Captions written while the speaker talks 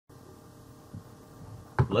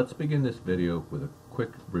Let's begin this video with a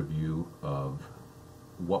quick review of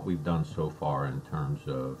what we've done so far in terms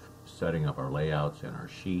of setting up our layouts and our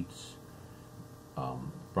sheets.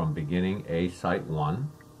 From beginning, Site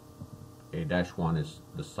 1. A-1 is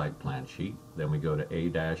the site plan sheet. Then we go to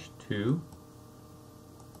A-2.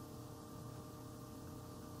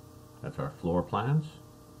 That's our floor plans.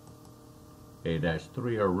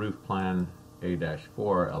 A-3 are roof plan. A-4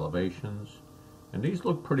 are elevations. And these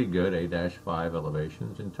look pretty good, A-5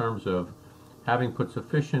 elevations, in terms of having put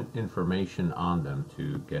sufficient information on them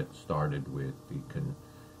to get started with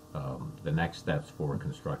the next steps for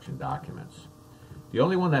construction documents. The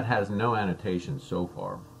only one that has no annotation so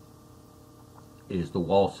far is the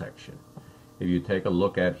wall section. If you take a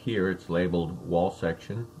look at here, it's labeled wall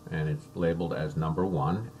section and it's labeled as number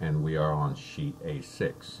 1, and we are on sheet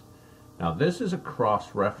A6. Now this is a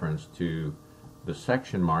cross-reference to the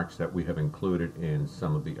section marks that we have included in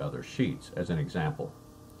some of the other sheets. As an example,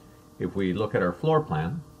 if we look at our floor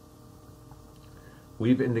plan,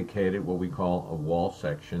 we've indicated what we call a wall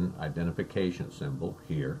section identification symbol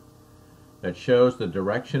here that shows the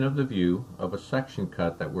direction of the view of a section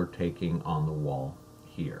cut that we're taking on the wall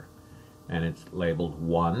here. And it's labeled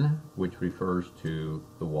 1, which refers to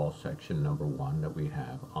the wall section number 1 that we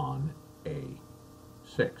have on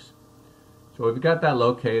A6. So we've got that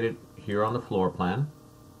located here on the floor plan.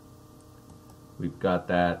 We've got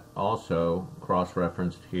that also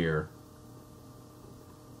cross-referenced here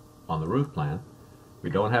on the roof plan. We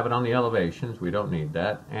don't have it on the elevations. We don't need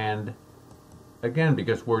that. And again,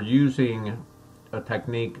 because we're using a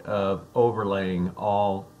technique of overlaying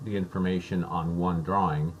all the information on one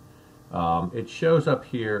drawing, it shows up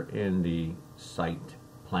here in the site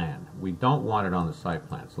plan. We don't want it on the site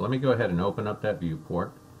plan. So let me go ahead and open up that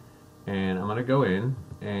viewport. And I'm going to go in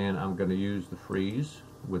and I'm going to use the freeze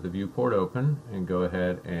with the viewport open and go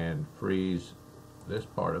ahead and freeze this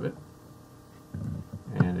part of it.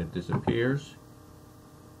 And it disappears.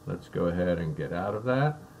 Let's go ahead and get out of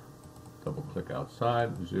that. Double click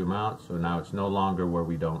outside, zoom out. So now it's no longer where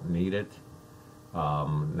we don't need it.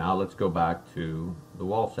 Now let's go back to the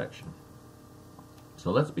wall section. So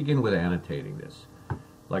let's begin with annotating this.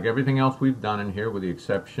 Like everything else we've done in here, with the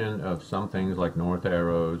exception of some things like north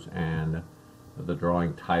arrows and the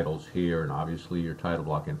drawing titles here, and obviously your title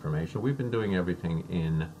block information, we've been doing everything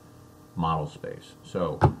in model space.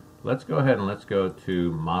 So let's go ahead and let's go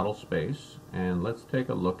to model space and let's take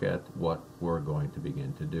a look at what we're going to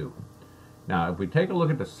begin to do. Now if we take a look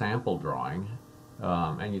at the sample drawing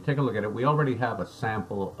and you take a look at it, we already have a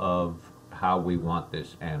sample of how we want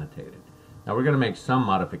this annotated. Now we're going to make some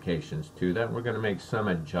modifications to that. We're going to make some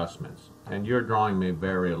adjustments, and your drawing may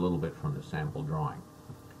vary a little bit from the sample drawing.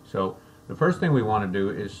 So the first thing we want to do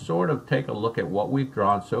is sort of take a look at what we've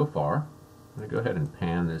drawn so far. I'm going to go ahead and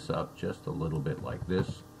pan this up just a little bit like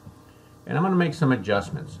this, and I'm going to make some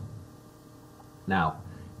adjustments. Now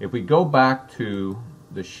if we go back to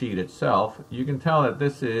the sheet itself, you can tell that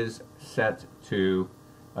this is set to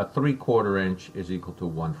a 3/4 inch is equal to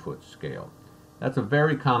 1 foot scale. That's a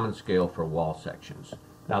very common scale for wall sections.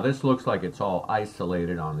 Now this looks like it's all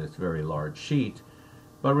isolated on this very large sheet,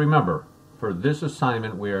 but remember, for this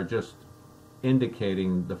assignment we are just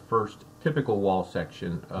indicating the first typical wall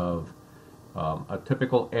section of a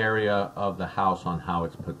typical area of the house on how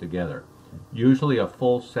it's put together. Usually a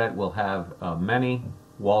full set will have many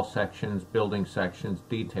wall sections, building sections,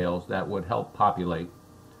 details that would help populate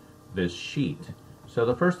this sheet. So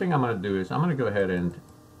the first thing I'm going to do is I'm going to go ahead and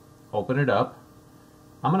open it up.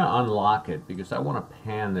 I'm going to unlock it because I want to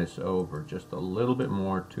pan this over just a little bit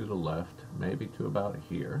more to the left, maybe to about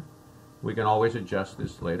here. We can always adjust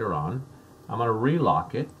this later on. I'm going to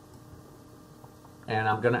relock it, and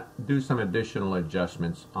I'm going to do some additional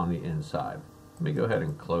adjustments on the inside. Let me go ahead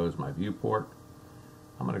and close my viewport.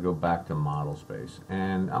 I'm going to go back to model space,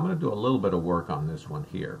 and I'm going to do a little bit of work on this one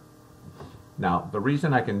here. Now the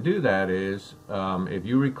reason I can do that is if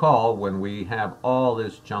you recall, when we have all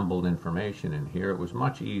this jumbled information in here, it was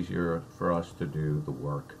much easier for us to do the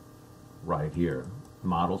work right here.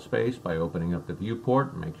 Model space by opening up the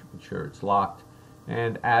viewport, making sure it's locked,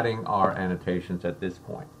 and adding our annotations at this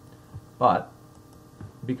point. But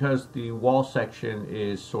because the wall section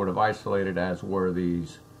is sort of isolated, as were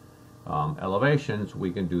these elevations,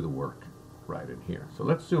 we can do the work right in here. So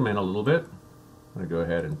let's zoom in a little bit. I'm going to go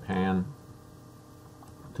ahead and pan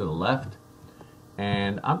to the left,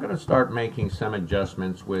 and I'm going to start making some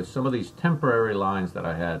adjustments with some of these temporary lines that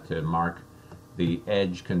I had to mark the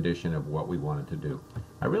edge condition of what we wanted to do.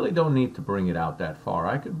 I really don't need to bring it out that far.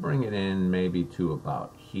 I could bring it in maybe to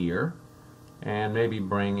about here and maybe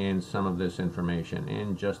bring in some of this information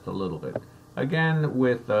in just a little bit. Again,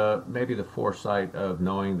 with maybe the foresight of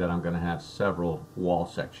knowing that I'm going to have several wall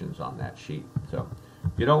sections on that sheet. So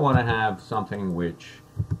you don't want to have something which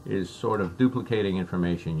is sort of duplicating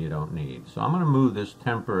information you don't need. So I'm going to move this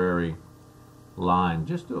temporary line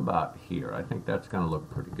just to about here. I think that's going to look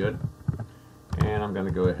pretty good. And I'm going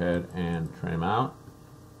to go ahead and trim out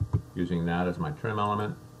using that as my trim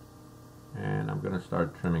element. And I'm going to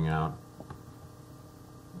start trimming out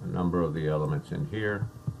a number of the elements in here.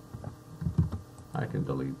 I can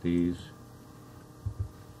delete these.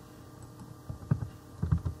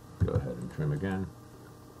 Go ahead and trim again.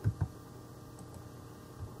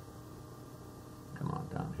 Come on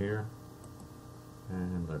down here.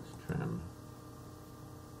 And let's trim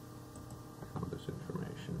some of this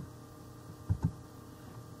information.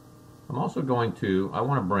 I'm also going to, I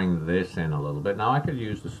want to bring this in a little bit. Now I could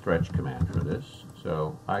use the stretch command for this.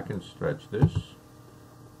 So I can stretch this.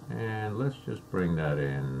 And let's just bring that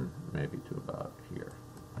in maybe to about here.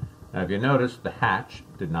 Now if you notice, the hatch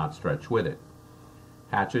did not stretch with it.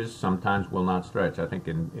 Hatches sometimes will not stretch. I think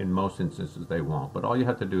in most instances they won't. But all you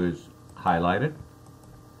have to do is highlight it.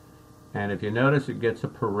 And if you notice, it gets a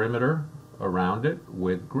perimeter around it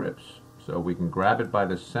with grips. So we can grab it by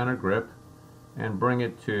the center grip and bring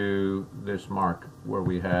it to this mark where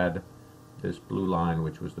we had this blue line,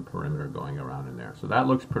 which was the perimeter going around in there. So that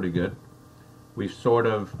looks pretty good. We've sort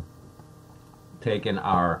of taken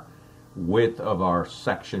our width of our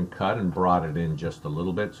section cut and brought it in just a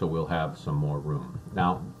little bit, so we'll have some more room.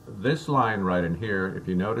 Now this line right in here, if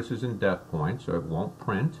you notice, is in def point, so it won't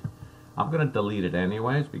print. I'm going to delete it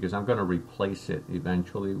anyways because I'm going to replace it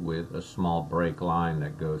eventually with a small break line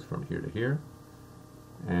that goes from here to here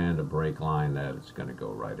and a break line that is going to go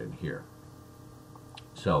right in here.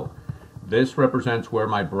 So this represents where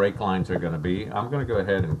my break lines are going to be. I'm going to go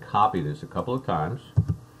ahead and copy this a couple of times.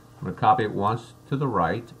 I'm going to copy it once to the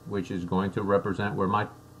right, which is going to represent where my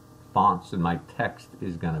fonts and my text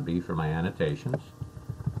is going to be for my annotations.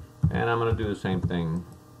 And I'm going to do the same thing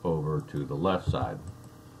over to the left side.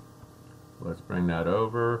 Let's bring that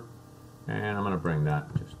over, and I'm going to bring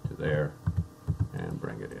that just to there and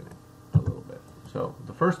bring it in a little bit. So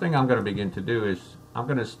the first thing I'm going to begin to do is I'm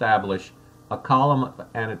going to establish a column of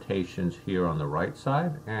annotations here on the right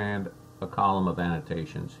side and a column of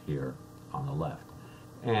annotations here on the left.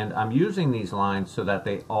 And I'm using these lines so that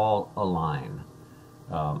they all align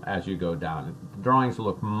as you go down. The drawings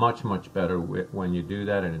look much, much better when you do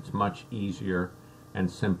that, and it's much easier and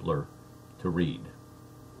simpler to read.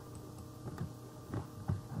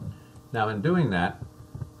 Now in doing that,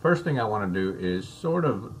 first thing I want to do is sort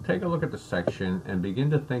of take a look at the section and begin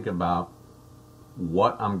to think about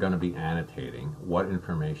what I'm going to be annotating, what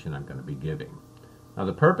information I'm going to be giving. Now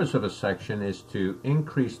the purpose of a section is to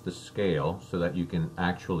increase the scale so that you can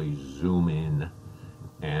actually zoom in,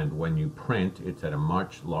 and when you print it's at a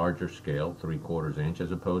much larger scale, 3/4 inch,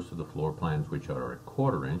 as opposed to the floor plans which are a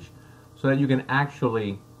 1/4 inch, so that you can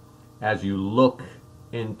actually, as you look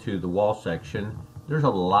into the wall section, there's a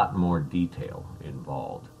lot more detail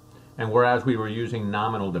involved. And whereas we were using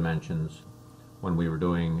nominal dimensions when we were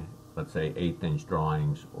doing, let's say, 1/8 inch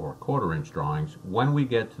drawings or 1/4 inch drawings, when we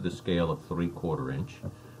get to the scale of 3/4 inch,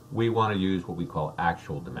 we want to use what we call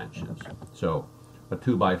actual dimensions. So a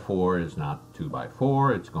 2x4 is not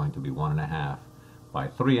 2x4, it's going to be 1.5 by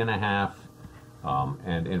 3.5,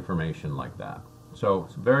 and information like that. So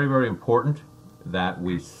it's very, very important that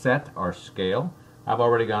we set our scale. I've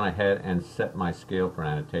already gone ahead and set my scale for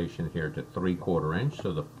annotation here to 3/4 inch,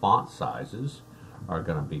 so the font sizes are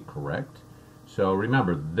going to be correct. So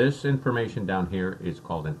remember, this information down here is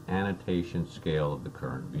called an annotation scale of the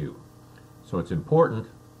current view. So it's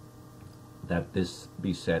important that this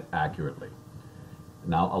be set accurately.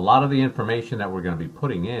 Now, a lot of the information that we're going to be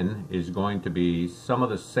putting in is going to be some of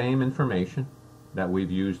the same information that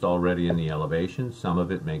we've used already in the elevation. Some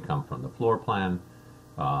of it may come from the floor plan,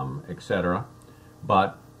 etc.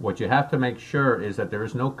 But what you have to make sure is that there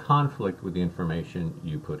is no conflict with the information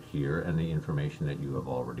you put here and the information that you have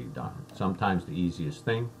already done. Sometimes the easiest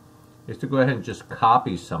thing is to go ahead and just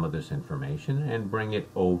copy some of this information and bring it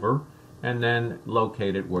over and then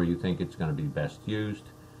locate it where you think it's going to be best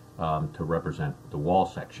used to represent the wall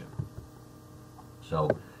section. So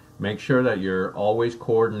make sure that you're always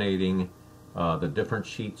coordinating the different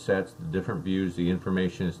sheet sets, the different views, the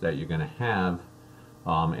information that you're going to have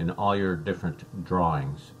in all your different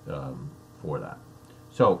drawings for that.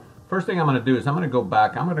 So first thing I'm going to do is I'm going to go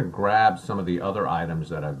back, I'm going to grab some of the other items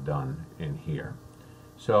that I've done in here.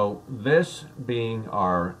 So this being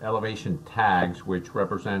our elevation tags, which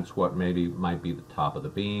represents what maybe might be the top of the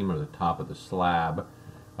beam or the top of the slab.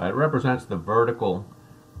 It represents the vertical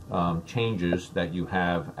changes that you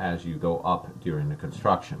have as you go up during the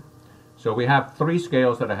construction. So we have 3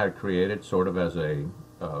 scales that I had created sort of as a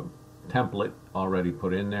template already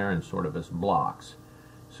put in there and sort of as blocks.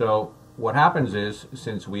 So what happens is,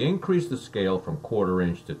 since we increase the scale from 1/4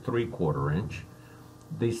 inch to 3/4 inch,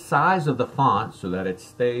 the size of the font, so that it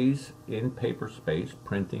stays in paper space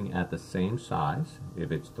printing at the same size,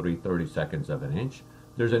 if it's 3/32 of an inch,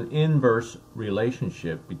 there's an inverse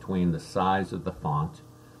relationship between the size of the font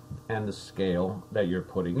and the scale that you're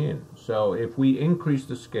putting in. So if we increase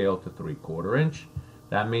the scale to 3/4 inch,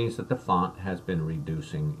 that means that the font has been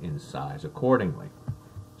reducing in size accordingly.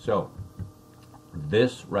 So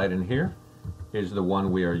this right in here is the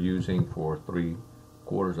one we are using for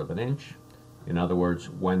 3/4 of an inch. In other words,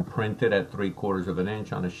 when printed at 3/4 of an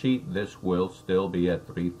inch on a sheet, this will still be at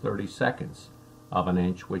 3/32 of an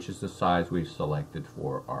inch, which is the size we've selected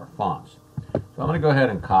for our fonts. So I'm going to go ahead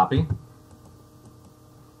and copy.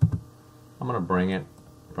 I'm going to bring it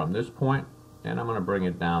from this point, and I'm going to bring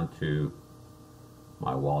it down to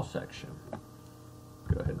my wall section.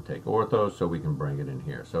 Go ahead and take ortho so we can bring it in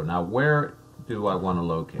here. So now where do I want to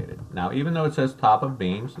locate it? Now, even though it says top of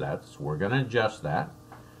beams, we're going to adjust that.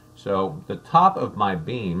 So the top of my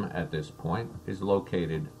beam at this point is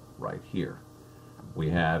located right here. We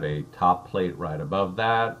have a top plate right above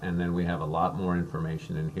that, and then we have a lot more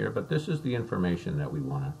information in here, but this is the information that we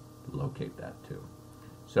want to locate that to.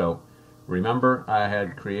 So remember, I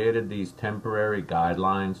had created these temporary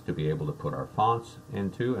guidelines to be able to put our fonts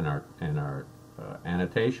into and our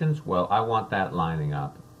annotations. Well, I want that lining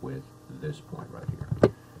up with this point right here.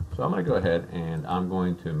 So I'm going to go ahead and I'm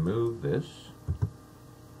going to move this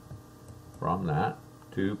from that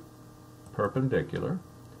to perpendicular.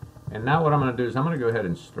 And now what I'm going to do is I'm going to go ahead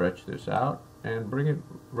and stretch this out and bring it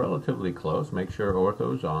relatively close. Make sure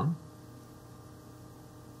ortho's on.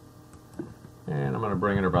 And I'm going to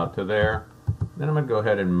bring it about to there. Then I'm going to go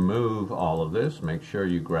ahead and move all of this. Make sure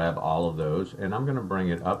you grab all of those. And I'm going to bring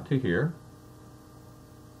it up to here.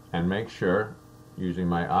 And make sure, using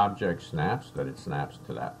my object snaps, that it snaps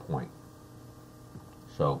to that point.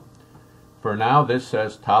 So for now, this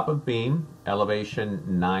says top of beam, elevation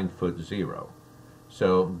 9'0".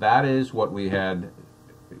 So that is what we had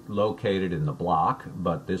located in the block,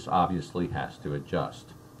 but this obviously has to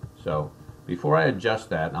adjust. So before I adjust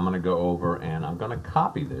that, I'm going to go over and I'm going to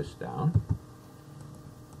copy this down.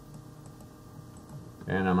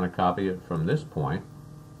 And I'm going to copy it from this point.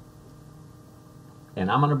 And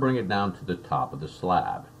I'm going to bring it down to the top of the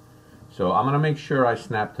slab. So I'm going to make sure I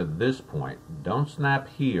snap to this point. Don't snap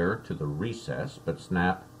here to the recess, but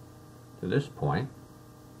snap to this point.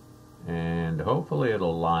 And hopefully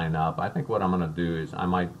it'll line up. I think what I'm going to do is I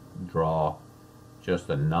might draw just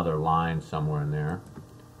another line somewhere in there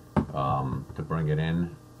to bring it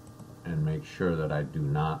in and make sure that I do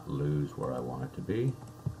not lose where I want it to be.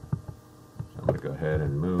 So I'm going to go ahead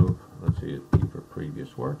and move. Let's see if P for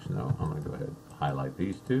previous works. No, I'm going to go ahead and highlight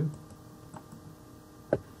these two.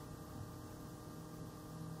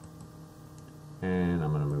 And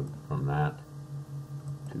I'm going to move from that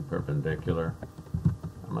to perpendicular.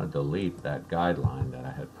 I'm going to delete that guideline that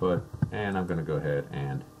I had put, and I'm going to go ahead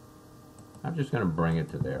and I'm just going to bring it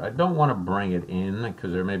to there. I don't want to bring it in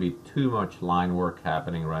because there may be too much line work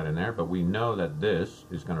happening right in there, but we know that this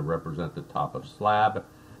is going to represent the top of slab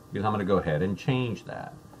because I'm going to go ahead and change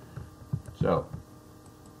that. So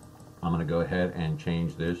I'm going to go ahead and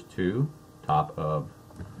change this to top of,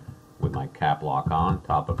 with my cap lock on,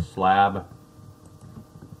 top of slab.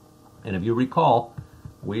 And if you recall,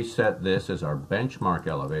 we set this as our benchmark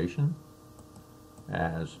elevation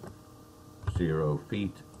as 0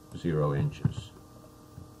 feet, 0 inches.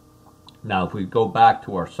 Now if we go back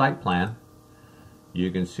to our site plan,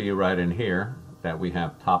 you can see right in here that we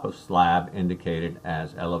have top of slab indicated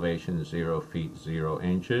as elevation 0 feet, 0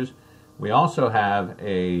 inches. We also have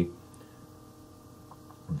a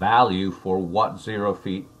value for what 0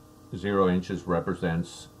 feet, 0 inches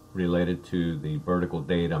represents related to the vertical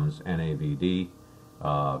datums NAVD,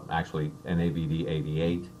 actually NAVD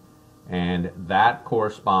 88, and that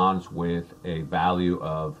corresponds with a value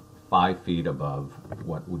of 5 feet above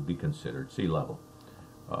what would be considered sea level.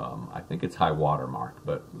 I think it's high water mark,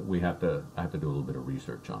 but I have to do a little bit of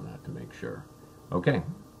research on that to make sure. Okay,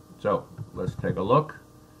 so let's take a look.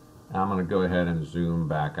 I'm going to go ahead and zoom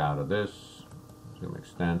back out of this, zoom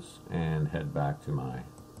extents, and head back to my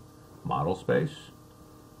model space.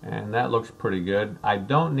 And that looks pretty good. I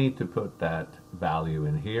don't need to put that value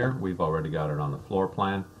in here. We've already got it on the floor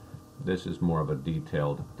plan. This is more of a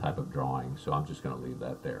detailed type of drawing, so I'm just going to leave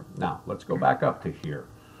that there. Now, let's go back up to here.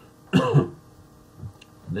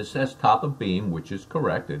 This says top of beam, which is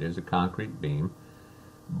correct. It is a concrete beam.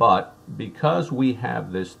 But because we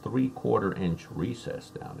have this 3/4 inch recess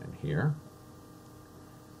down in here,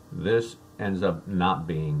 this ends up not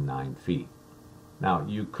being 9 feet. Now,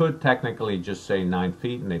 you could technically just say 9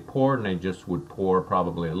 feet, and they poured, and they just would pour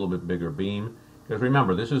probably a little bit bigger beam. Because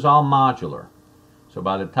remember, this is all modular. So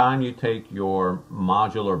by the time you take your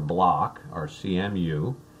modular block, or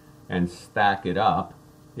CMU, and stack it up,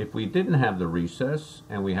 if we didn't have the recess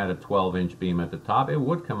and we had a 12-inch beam at the top, it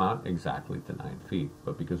would come out exactly to 9 feet.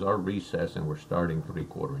 But because our recess and we're starting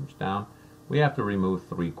 3/4 inch down, we have to remove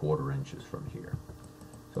 3/4 inches from here.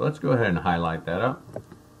 So let's go ahead and highlight that up.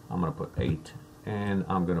 I'm going to put 8, and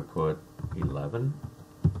I'm going to put 11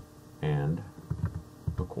 and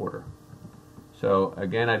 1/4. So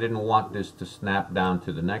again, I didn't want this to snap down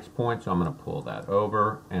to the next point, so I'm going to pull that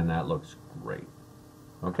over, and that looks great.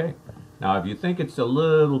 Okay, now if you think it's a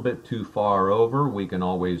little bit too far over, we can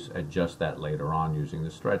always adjust that later on using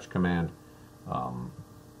the stretch command.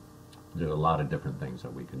 There's a lot of different things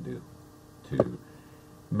that we can do to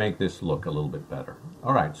make this look a little bit better.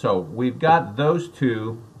 All right, so we've got those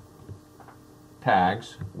two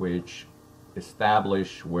tags which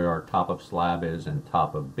establish where our top of slab is and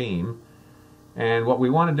top of beam. And what we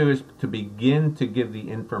want to do is to begin to give the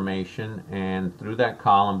information, and through that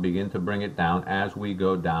column begin to bring it down as we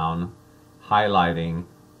go down, highlighting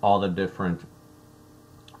all the different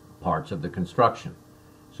parts of the construction.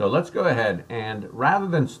 So let's go ahead, and rather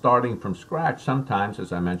than starting from scratch, sometimes,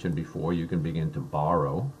 as I mentioned before, you can begin to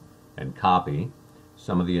borrow and copy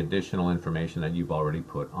some of the additional information that you've already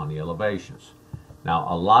put on the elevations. Now,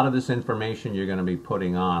 a lot of this information you're going to be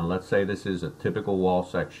putting on, let's say this is a typical wall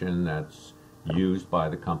section that's used by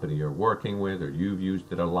the company you're working with, or you've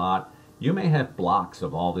used it a lot. You may have blocks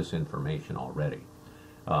of all this information already.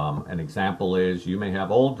 An example is you may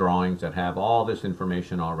have old drawings that have all this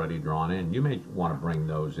information already drawn in. You may want to bring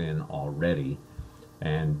those in already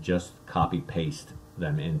and just copy paste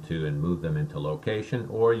them into and move them into location,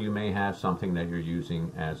 or you may have something that you're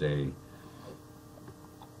using as a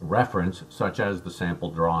reference, such as the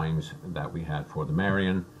sample drawings that we had for the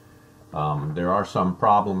Marion. There are some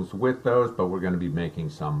problems with those, but we're going to be making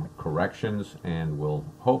some corrections, and we'll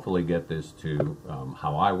hopefully get this to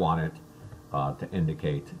how I want it to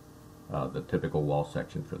indicate the typical wall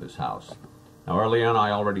section for this house. Now, early on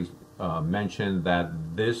I already mentioned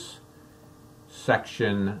that this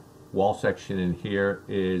section, wall section in here,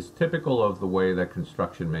 is typical of the way that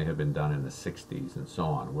construction may have been done in the 60s and so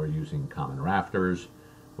on. We're using common rafters,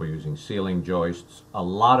 we're using ceiling joists. A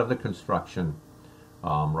lot of the construction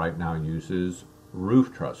right now uses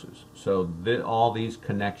roof trusses. So all these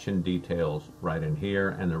connection details right in here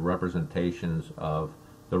and the representations of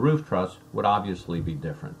the roof truss would obviously be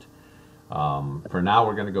different. For now,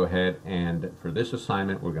 we're going to go ahead, and for this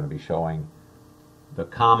assignment we're going to be showing the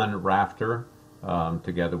common rafter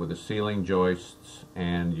together with the ceiling joists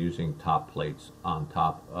and using top plates on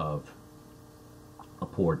top of a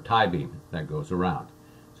poured tie beam that goes around.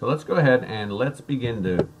 So let's go ahead and let's begin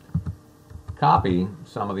to copy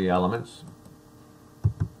some of the elements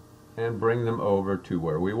and bring them over to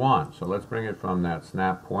where we want. So let's bring it from that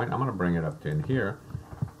snap point. I'm going to bring it up to in here.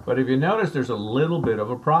 But if you notice, there's a little bit of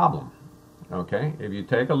a problem. Okay, if you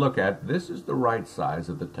take a look at this, is the right size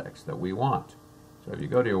of the text that we want. So if you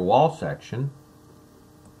go to your wall section,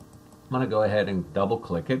 I'm going to go ahead and double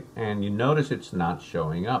click it, and you notice it's not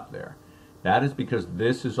showing up there. That is because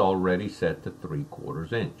this is already set to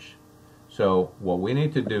 3/4 inch. So what we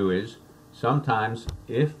need to do is, sometimes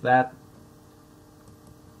if that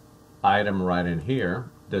item right in here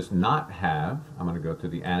does not have, I'm going to go to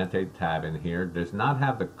the Annotate tab in here, does not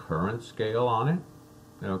have the current scale on it,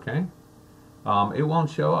 okay, it won't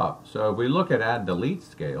show up. So if we look at Add Delete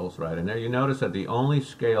Scales right in there, you notice that the only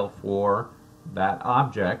scale for that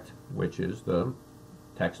object, which is the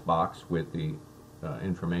text box with the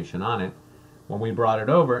information on it, when we brought it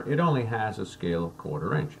over, it only has a scale of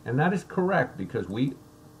 1/4 inch. And that is correct because we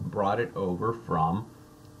brought it over from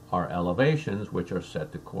our elevations, which are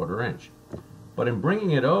set to 1/4 inch. But in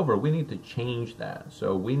bringing it over, we need to change that.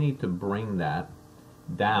 So we need to bring that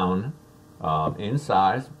down in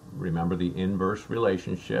size, remember the inverse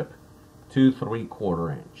relationship, to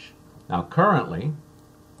 3/4 inch. Now currently,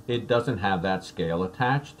 it doesn't have that scale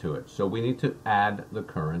attached to it. So we need to add the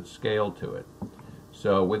current scale to it.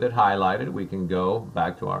 So with it highlighted, we can go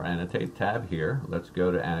back to our Annotate tab here. Let's go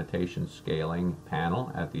to Annotation Scaling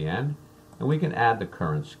panel at the end, and we can add the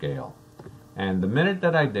current scale. And the minute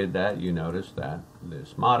that I did that, you notice that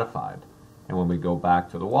this modified. And when we go back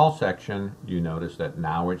to the wall section, you notice that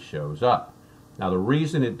now it shows up. Now the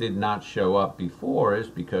reason it did not show up before is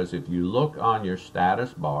because if you look on your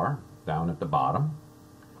status bar down at the bottom,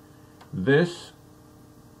 this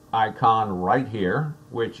icon right here,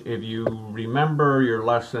 which if you remember your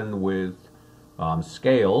lesson with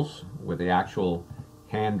scales, with the actual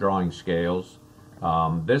hand drawing scales,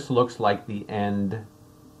 this looks like the end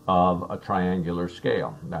of a triangular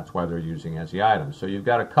scale. That's why they're using as the items. So you've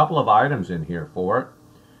got a couple of items in here for it.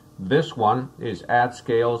 This one is add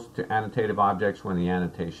scales to annotative objects when the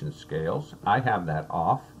annotation scales. I have that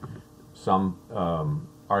off. Some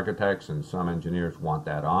architects and some engineers want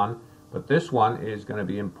that on. But this one is going to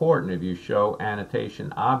be important. If you show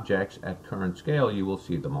annotation objects at current scale, you will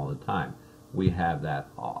see them all the time. We have that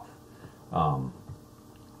off.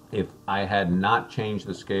 If I had not changed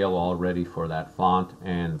the scale already for that font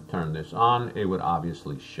and turned this on, it would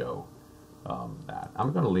obviously show that.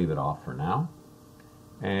 I'm going to leave it off for now.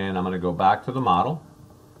 And I'm going to go back to the model.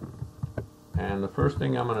 And the first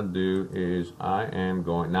thing I'm going to do is I am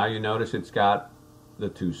going, now you notice it's got the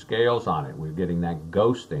two scales on it. We're getting that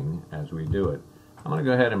ghosting as we do it. I'm going to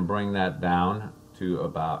go ahead and bring that down to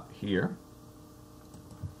about here.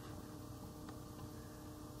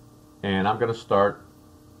 And I'm going to start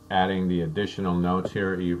adding the additional notes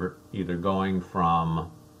here, either going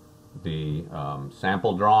from the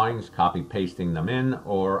sample drawings, copy pasting them in,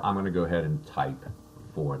 or I'm going to go ahead and type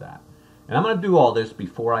for that. And I'm going to do all this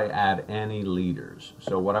before I add any leaders.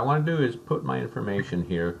 So what I want to do is put my information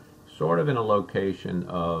here sort of in a location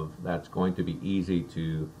of that's going to be easy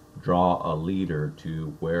to draw a leader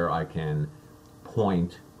to where I can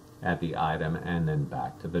point at the item and then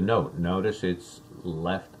back to the note. Notice it's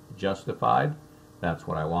left justified. That's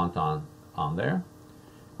what I want on there.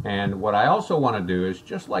 And what I also want to do is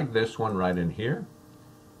just like this one right in here.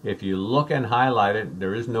 If you look and highlight it,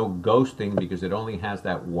 there is no ghosting because it only has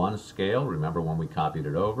that one scale. Remember when we copied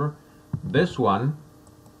it over? This one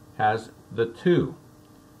has the two.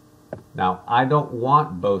 Now, I don't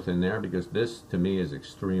want both in there because this to me is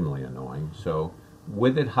extremely annoying. So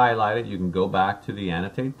with it highlighted, you can go back to the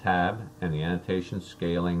Annotate tab and the Annotation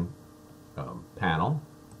Scaling panel.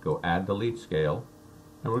 Go Add Delete Scale.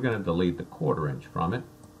 And we're going to delete the 1/4 inch from it.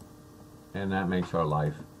 And that makes our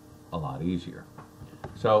life a lot easier.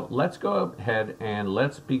 So let's go ahead and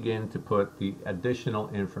let's begin to put the additional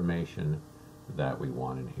information that we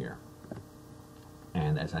want in here.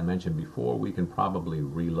 And as I mentioned before, we can probably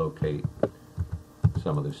relocate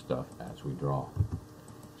some of this stuff as we draw.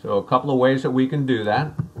 So a couple of ways that we can do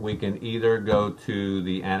that. We can either go to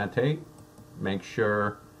the Annotate, make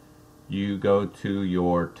sure you go to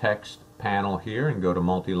your text panel here and go to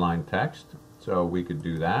multi-line text. So we could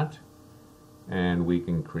do that. And we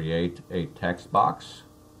can create a text box.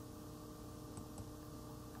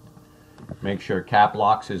 Make sure cap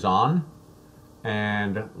locks is on.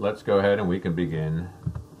 And let's go ahead and we can begin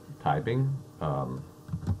typing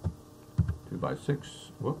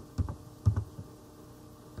 2x6. Whoop.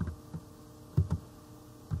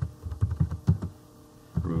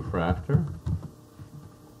 Roof rafter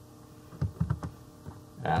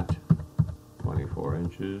at 24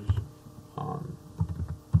 inches on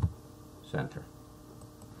center.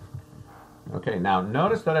 Okay, now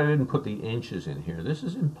notice that I didn't put the inches in here. This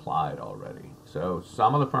is implied already. So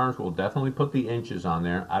some of the firms will definitely put the inches on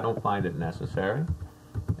there. I don't find it necessary.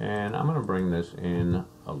 And I'm going to bring this in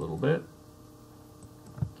a little bit.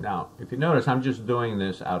 Now, if you notice, I'm just doing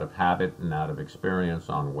this out of habit and out of experience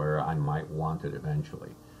on where I might want it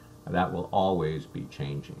eventually. That will always be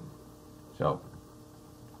changing. So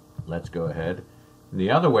let's go ahead. The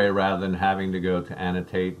other way, rather than having to go to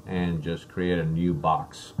Annotate and just create a new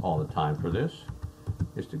box all the time for this,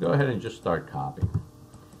 is to go ahead and just start copying.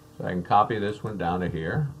 So I can copy this one down to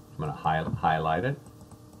here. I'm going to highlight it.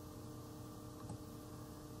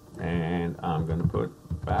 And I'm going to put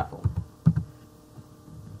baffle.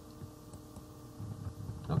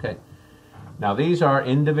 Okay. Now these are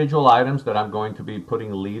individual items that I'm going to be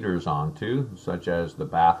putting leaders onto, such as the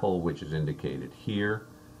baffle, which is indicated here.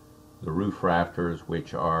 The roof rafters,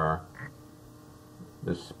 which are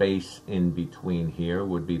the space in between here,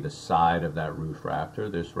 would be the side of that roof rafter.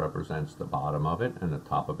 This represents the bottom of it, and the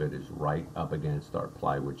top of it is right up against our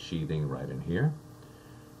plywood sheathing right in here.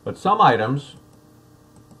 But some items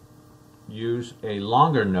use a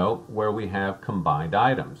longer note where we have combined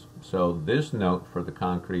items. So this note for the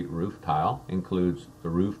concrete roof tile includes the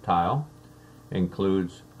roof tile,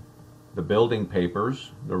 includes the building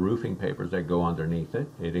papers, the roofing papers that go underneath it.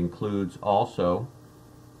 It includes also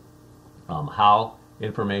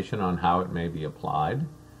information on how it may be applied,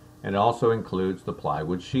 and it also includes the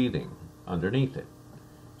plywood sheathing underneath it.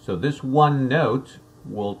 So this one note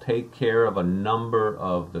will take care of a number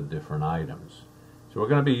of the different items. So we're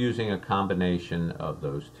going to be using a combination of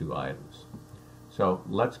those two items. So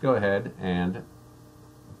let's go ahead and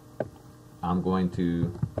I'm going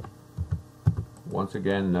to, once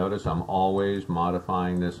again, notice I'm always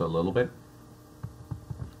modifying this a little bit.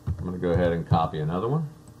 I'm going to go ahead and copy another one.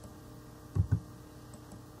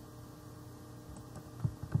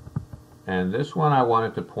 And this one I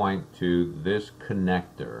wanted to point to this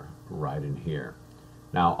connector right in here.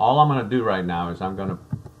 Now all I'm going to do right now is I'm going to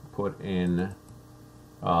put in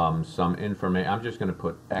some information. I'm just going to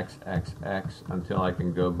put XXX until I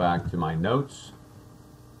can go back to my notes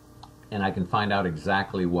and I can find out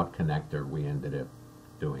exactly what connector we ended up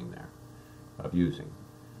doing there, of using.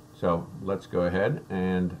 So let's go ahead,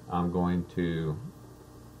 and I'm going to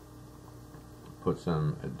put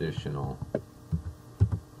some additional, I'm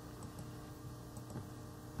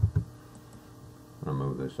going to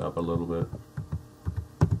move this up a little bit.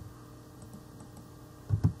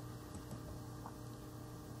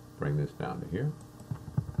 Bring this down to here,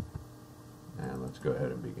 and let's go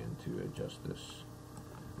ahead and begin to adjust this.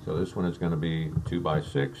 So this one is going to be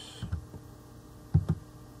 2x6.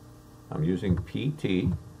 I'm using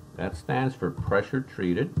PT. That stands for pressure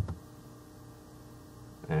treated,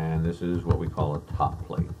 and this is what we call a top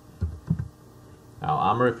plate. Now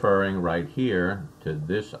I'm referring right here to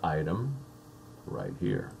this item right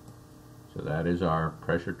here. So that is our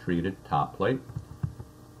pressure treated top plate.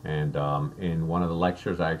 And in one of the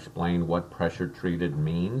lectures I explained what pressure treated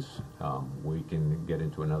means. We can get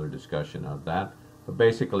into another discussion of that. But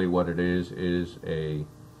basically what it is a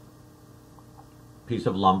piece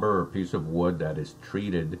of lumber or piece of wood that is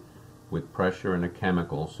treated with pressure and a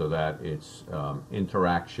chemical so that its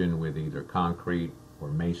interaction with either concrete or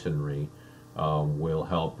masonry will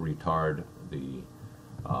help retard the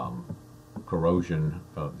corrosion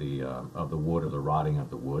of the wood, or the rotting of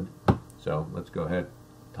the wood. So let's go ahead.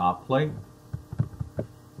 Top plate. I'm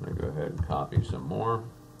going to go ahead and copy some more.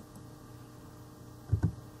 I'm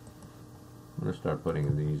going to start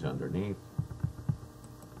putting these underneath.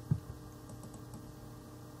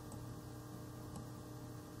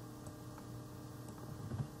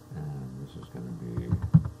 And this is going to be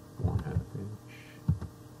 1/2 inch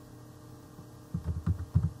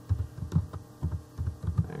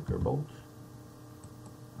anchor bolts.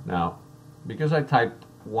 Now, because I typed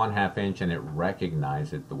 1/2 inch and it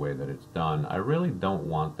recognized it the way that it's done, I really don't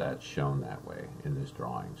want that shown that way in this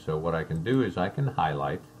drawing. So what I can do is I can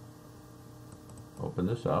highlight, open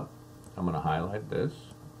this up, I'm going to highlight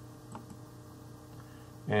this,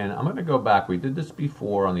 and I'm going to go back. We did this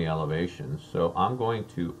before on the elevations, so I'm going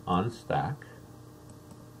to unstack,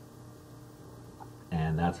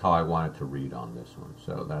 and that's how I want it to read on this one.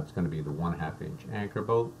 So that's going to be the 1/2 inch anchor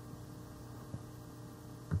bolt.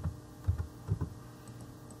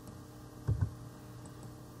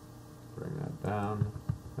 Down.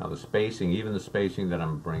 Now the spacing, even the spacing that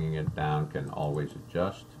I'm bringing it down, can always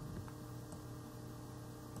adjust.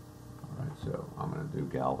 Alright, so I'm going to do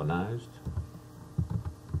galvanized.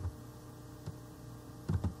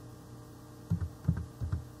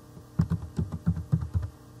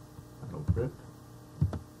 Metal grip.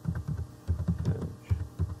 Edge.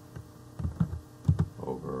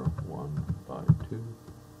 Over 1/2.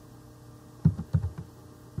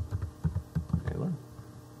 Tailor.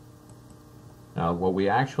 Now what we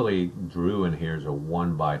actually drew in here is a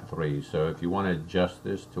 1/3, so if you want to adjust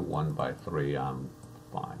this to 1/3, I'm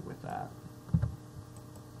fine with that.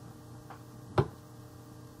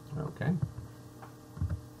 Okay.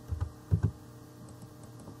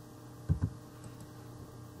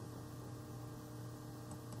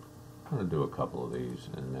 I'm going to do a couple of these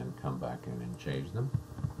and then come back in and change them.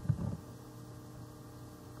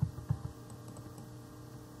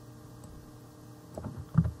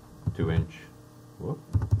 Two-inch. Whoop.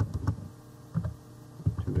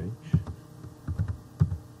 2-inch.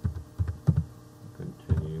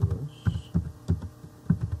 Continuous.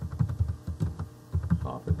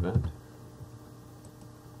 Soffit vent.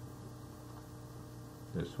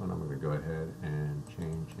 This one I'm going to go ahead and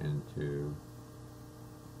change into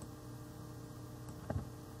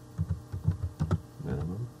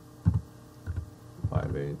minimum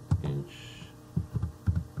 5/8 inch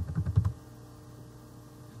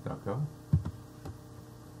stucco.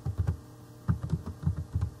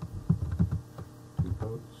 2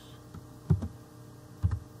 coats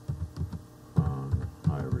on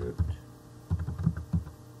high ribbed,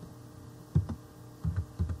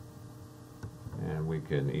 and we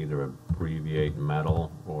can either abbreviate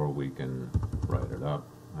metal or we can write it up.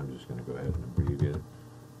 I'm just going to go ahead and abbreviate it,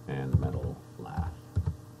 and metal lath.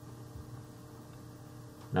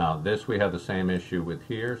 Now this we have the same issue with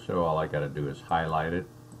here, so all I got to do is highlight it,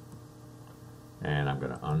 and I'm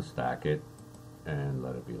going to unstack it and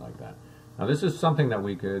let it be like that. Now this is something that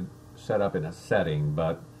we could set up in a setting,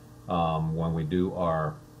 but when we do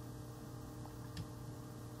our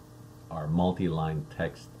multi-line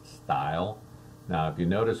text style. Now if you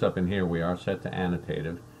notice up in here we are set to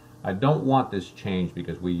annotative. I don't want this changed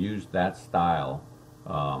because we use that style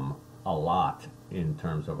a lot in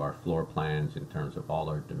terms of our floor plans, in terms of all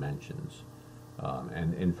our dimensions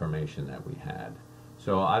and information that we had.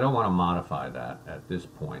 So I don't want to modify that at this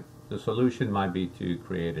point. The solution might be to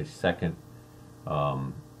create a second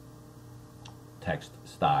text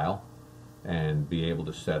style and be able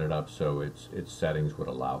to set it up so its settings would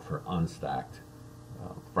allow for unstacked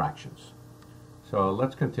fractions. So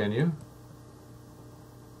let's continue.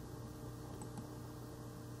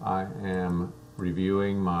 I am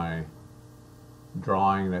reviewing my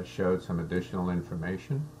drawing that showed some additional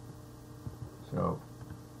information. So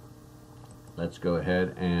let's go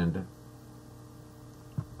ahead and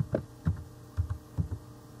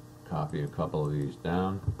copy a couple of these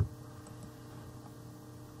down.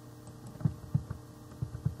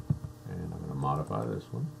 And I'm going to modify this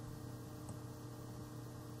one.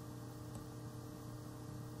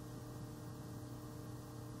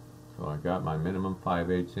 So I've got my minimum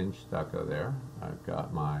 5/8 inch stucco there. I've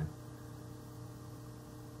got my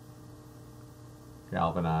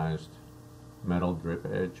galvanized metal drip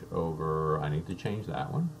edge over, I need to change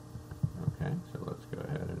that one. Okay, so let's go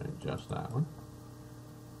ahead and adjust that one.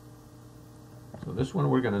 So this one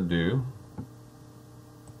we're going to do,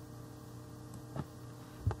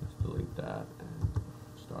 let's delete that and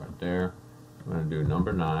start there. I'm going to do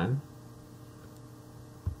number 9.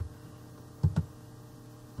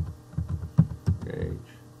 Gauge,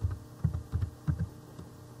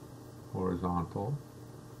 horizontal,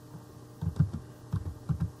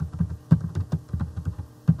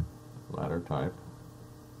 ladder type,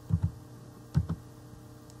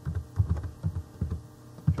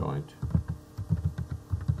 joint,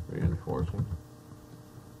 reinforcing,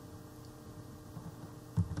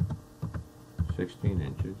 16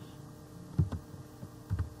 inches,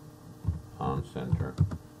 on center,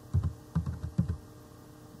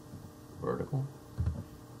 vertical,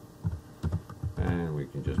 and we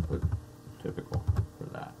can just put typical for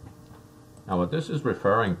that. Now what this is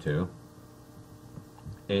referring to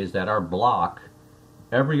is that our block,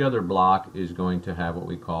 every other block is going to have what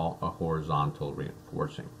we call a horizontal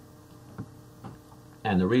reinforcing.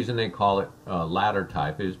 And the reason they call it ladder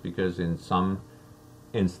type is because in some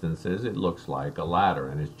instances it looks like a ladder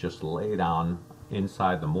and it's just laid on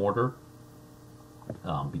inside the mortar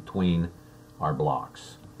between our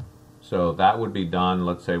blocks. So that would be done,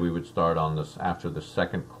 let's say we would start on this after the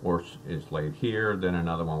second course is laid here, then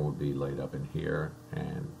another one would be laid up in here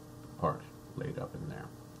and part laid up in there.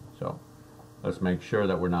 So let's make sure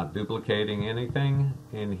that we're not duplicating anything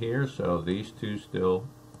in here. So these two still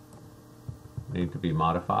need to be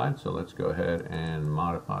modified. So let's go ahead and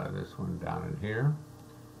modify this one down in here.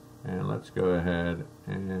 And let's go ahead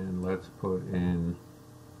and let's put in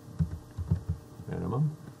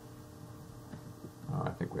minimum.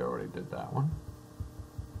 I think we already did that one.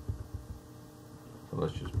 So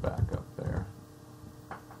let's just back up there.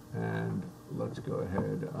 And let's go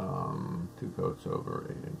ahead, 2 coats over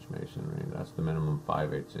 8-inch masonry. That's the minimum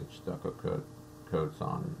 5/8 inch stucco coats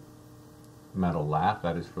on metal lath.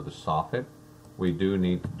 That is for the soffit. We do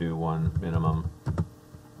need to do one minimum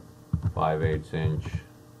 5/8 inch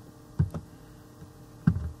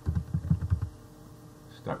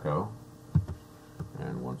stucco.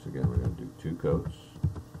 And once again, we're going to do 2 coats.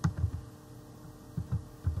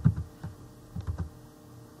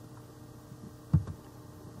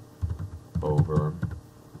 Over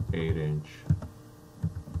 8-inch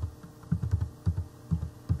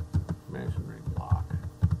masonry block.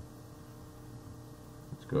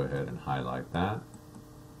 Let's go ahead and highlight that.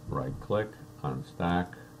 Right click,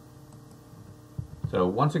 unstack. So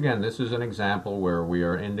once again, this is an example where we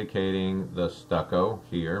are indicating the stucco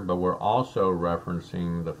here, but we're also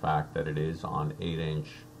referencing the fact that it is on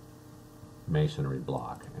 8-inch masonry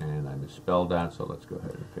block. And I misspelled that, so let's go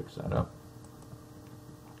ahead and fix that up.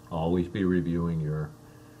 Always be reviewing your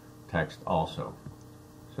text also.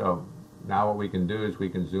 So now what we can do is we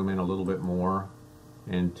can zoom in a little bit more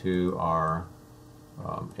into our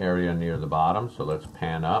area near the bottom. So let's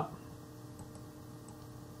pan up.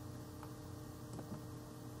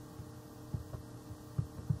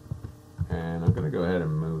 And I'm going to go ahead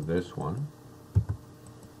and move this one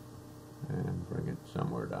and bring it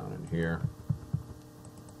somewhere down in here.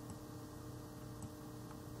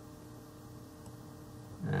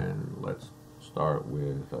 And let's start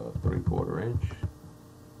with 3/4 inch.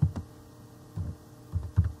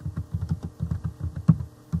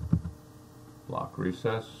 Block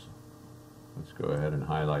recess. Let's go ahead and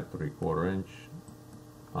highlight 3/4 inch.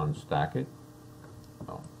 unstack it.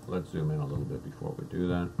 Well, let's zoom in a little bit before we do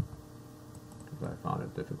that, because I found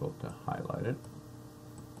it difficult to highlight it.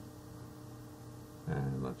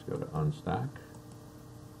 And let's go to unstack.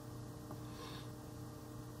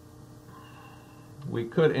 We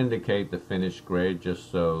could indicate the finished grade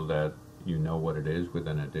just so that you know what it is with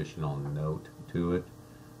an additional note to it.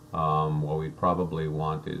 What we probably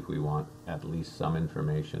want is we want at least some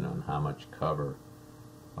information on how much cover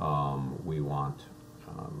we want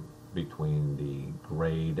between the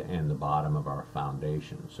grade and the bottom of our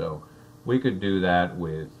foundation. So we could do that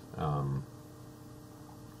with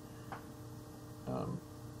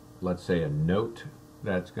let's say a note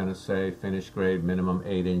that's going to say finished grade minimum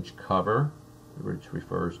 8-inch cover, which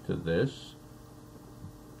refers to this.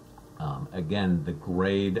 Again, the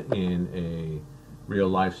grade in a real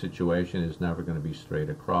life situation is never going to be straight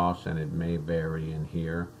across, and it may vary in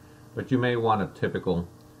here, but you may want a typical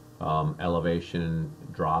elevation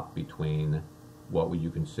drop between what you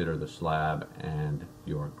consider the slab and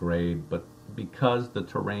your grade. But because the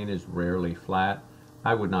terrain is rarely flat,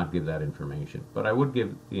 I would not give that information, but I would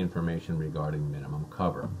give the information regarding minimum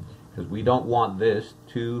cover, because we don't want this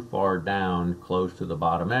too far down close to the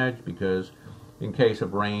bottom edge, because in case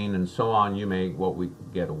of rain and so on, you may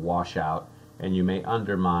get a washout, and you may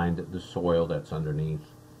undermine the soil that's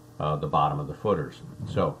underneath the bottom of the footers.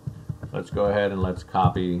 So let's go ahead and let's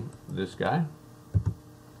copy this guy,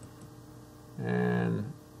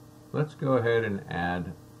 and let's go ahead and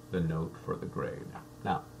add the note for the grade.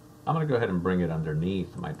 Now I'm going to go ahead and bring it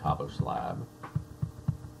underneath my top of slab,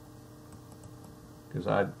 because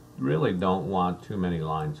I really don't want too many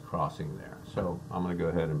lines crossing there. So I'm going to go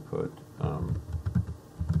ahead and put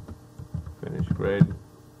finished grade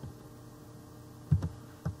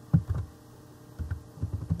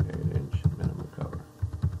 8-inch minimum cover.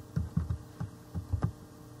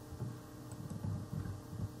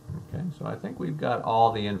 Okay, so I think we've got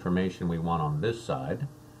all the information we want on this side.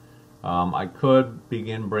 I could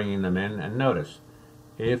begin bringing them in, and notice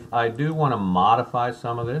if I do want to modify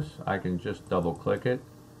some of this, I can just double click it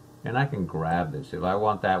and I can grab this. If I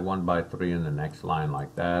want that 1x3 in the next line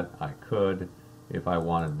like that, I could. If I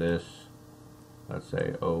wanted this, let's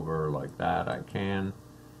say over like that, I can.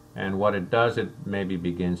 And what it does, it maybe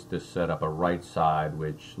begins to set up a right side,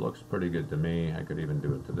 which looks pretty good to me. I could even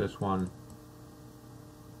do it to this one.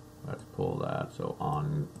 Let's pull that so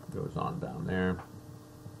on goes on down there.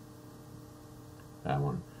 That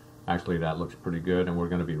one. Actually, that looks pretty good, and we're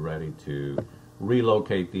going to be ready to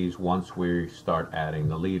relocate these once we start adding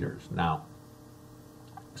the leaders. Now,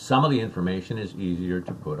 some of the information is easier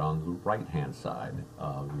to put on the right-hand side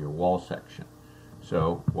of your wall section.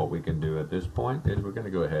 So what we can do at this point is we're going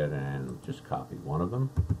to go ahead and just copy one of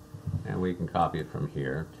them, and we can copy it from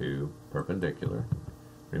here to perpendicular.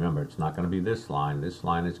 Remember, it's not going to be this line. This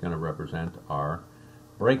line is going to represent our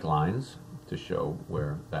break lines to show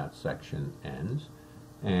where that section ends.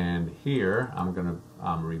 And here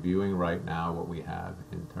I'm reviewing right now what we have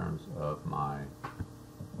in terms of my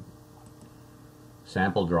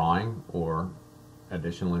sample drawing or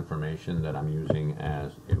additional information that I'm using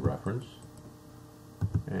as a reference.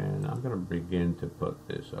 And I'm going to begin to put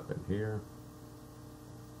this up in here.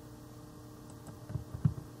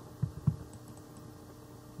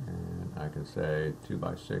 And I can say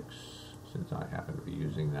 2x6, since I happen to be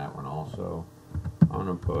using that one also. I'm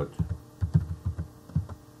going to put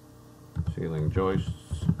ceiling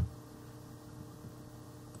joists.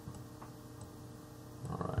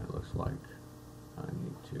 Alright, looks like I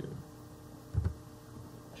need to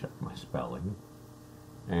check my spelling.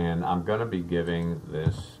 And I'm going to be giving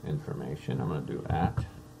this information. I'm going to do at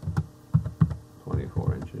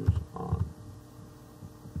 24 inches on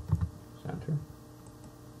center.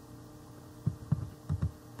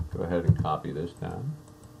 Go ahead and copy this down.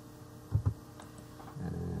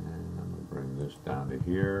 And I'm going to bring this down to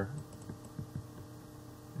here.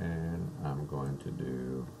 And I'm going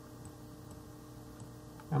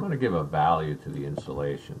to give a value to the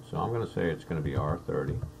insulation. So I'm going to say it's going to be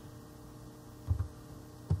R30.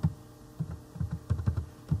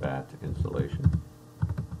 That insulation.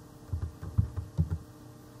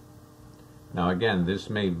 Now again, this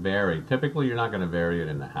may vary. Typically you're not going to vary it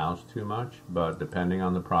in the house too much, but depending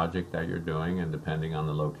on the project that you're doing and depending on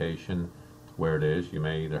the location where it is, you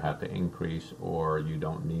may either have to increase or you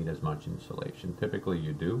don't need as much insulation. Typically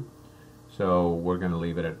you do. So we're going to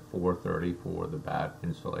leave it at 430 for the batt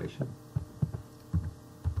insulation.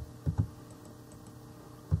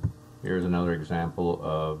 Here's another example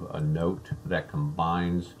of a note that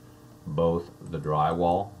combines both the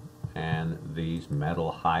drywall and these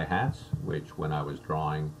metal hi-hats, which when I was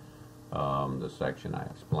drawing the section I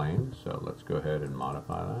explained. So let's go ahead and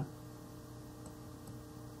modify that.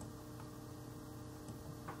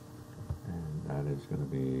 And that is going to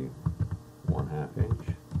be 1/2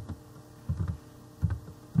 inch.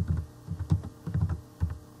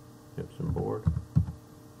 Gypsum board.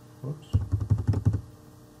 Whoops.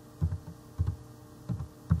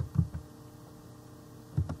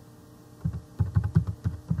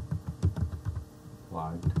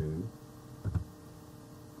 Applied to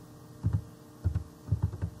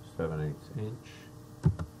 7/8 inch.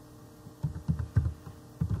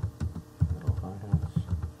 Metal hi-hats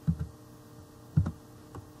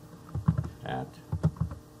at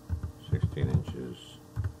 16 inches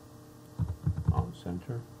on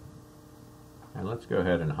center. And let's go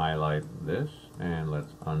ahead and highlight this and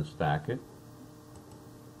let's unstack it.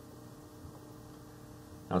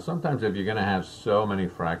 Now sometimes if you're going to have so many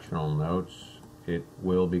fractional notes, it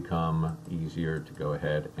will become easier to go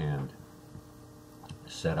ahead and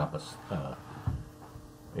set up a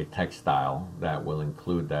text style that will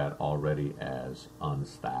include that already as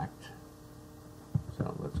unstacked.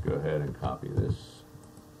 So let's go ahead and copy this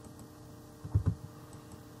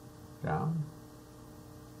down.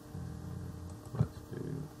 Let's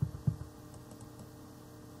do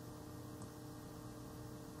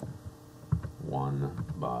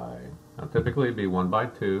now typically it'd be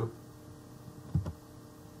 1/2,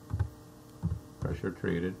 pressure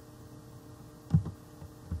treated,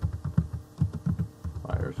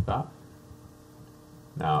 fire stop.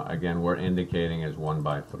 Now again, we're indicating as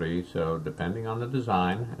 1/3, so depending on the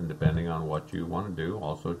design and depending on what you want to do,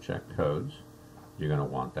 also check codes, you're going to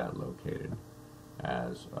want that located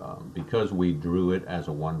as, because we drew it as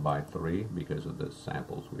a 1/3 because of the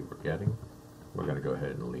samples we were getting, we're going to go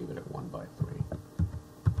ahead and leave it at 1/3.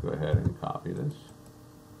 Go ahead and copy this.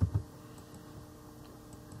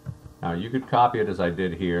 Now you could copy it as I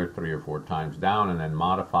did here 3 or 4 times down and then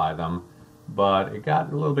modify them, but it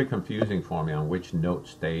got a little bit confusing for me on which note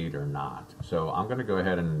stayed or not. So I'm going to go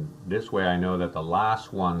ahead and this way I know that the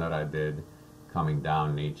last one that I did coming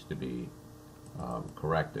down needs to be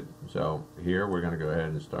corrected. So here we're going to go ahead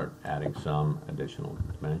and start adding some additional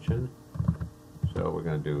dimension. So we're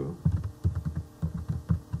going to do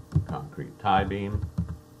concrete tie beam.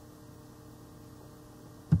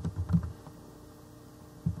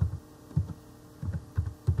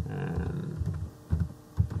 And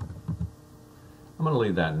I'm going to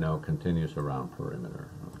leave that note continuous around perimeter.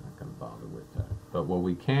 I'm not going to bother with that. But what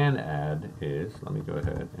we can add is, let me go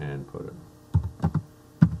ahead and put it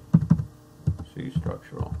C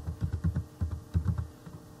structural.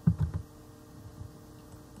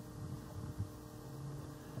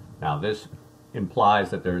 Now this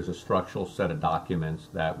implies that there is a structural set of documents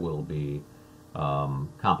that will be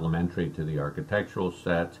complementary to the architectural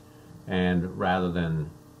set, and rather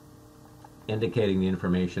than indicating the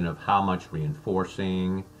information of how much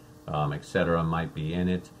reinforcing, etc. might be in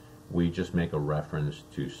it, we just make a reference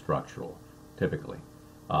to structural, typically.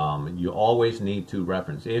 You always need to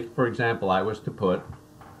reference. If, for example, I was to put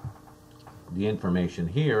the information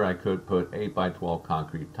here, I could put 8x12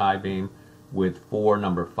 concrete tie beam with 4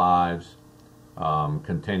 number 5s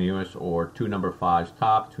continuous, or 2 number 5s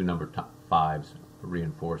top, 2 number 5s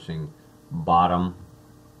reinforcing bottom.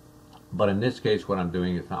 But in this case, what I'm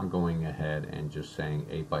doing is I'm going ahead and just saying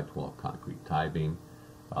 8x12 concrete tie beam,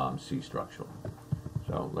 C structural.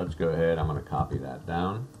 So let's go ahead. I'm going to copy that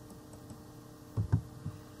down.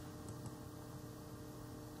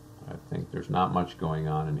 I think there's not much going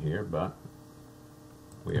on in here, but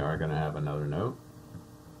we are going to have another note.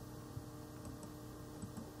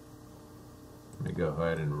 Let me go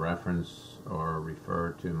ahead and reference or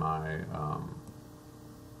refer to my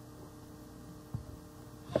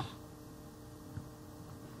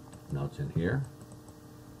notes in here,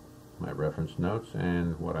 my reference notes,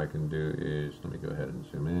 and what I can do is, let me go ahead and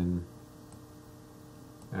zoom in,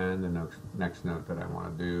 and the next note that I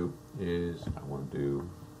want to do is I want to do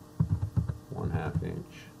 1/2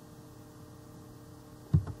 inch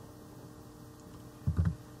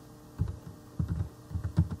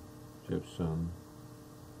gypsum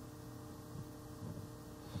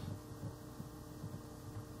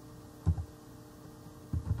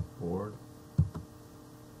board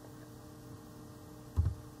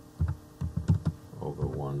over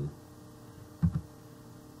 1/2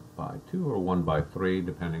 or 1/3,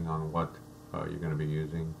 depending on what you're going to be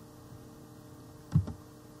using.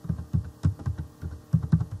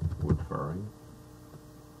 Wood furring.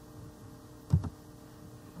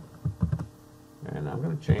 And I'm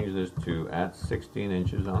going to change this to at 16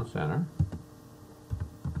 inches on center.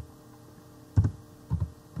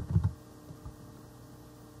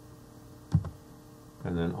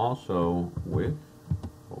 and then also with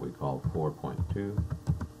what we call 4.2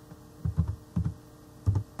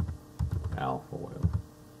 alfoil.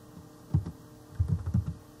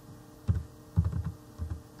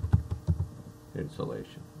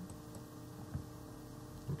 Insulation.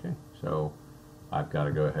 Okay, so I've got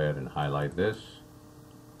to go ahead and highlight this,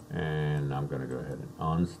 and I'm going to go ahead and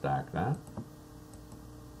unstack that.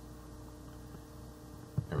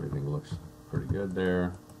 Everything looks pretty good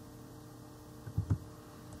there.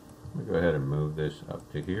 I'm going to go ahead and move this up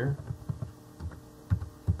to here.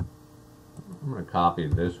 I'm going to copy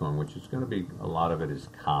this one, which is going to be, a lot of it is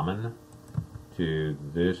common to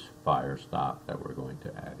this fire stop that we're going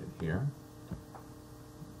to add in here.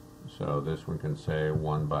 So this one can say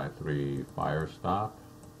 1x3 fire stop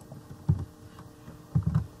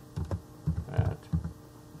at,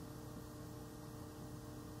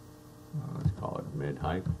 let's call it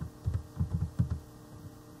mid-height,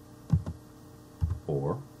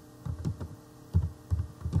 or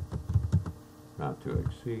not to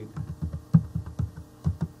exceed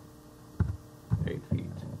 8 feet.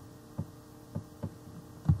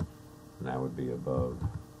 And that would be above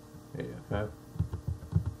AFF,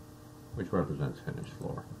 which represents finished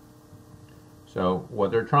floor. So what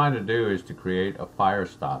they're trying to do is to create a fire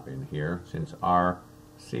stop in here. Since our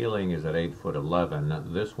ceiling is at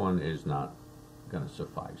 8'11", this one is not going to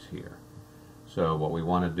suffice here. So what we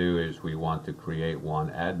want to do is we want to create one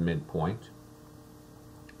at midpoint,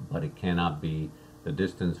 but it cannot be the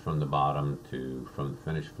distance from the bottom to, from the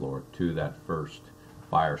finished floor to that first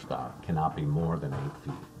fire stop cannot be more than 8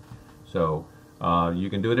 feet. So you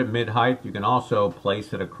can do it at mid-height. You can also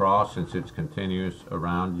place it across, since it's continuous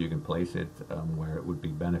around. You can place it where it would be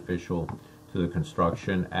beneficial to the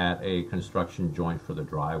construction at a construction joint for the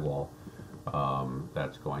drywall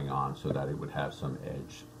that's going on, so that it would have some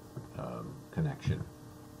edge connection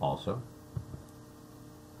also.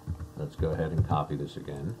 Let's go ahead and copy this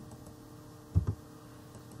again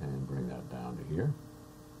and bring that down to here.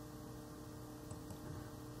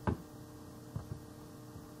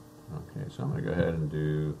 Okay, so I'm going to go ahead and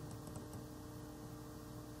do,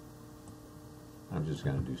 I'm just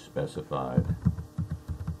going to do specified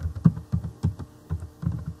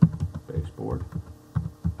baseboard.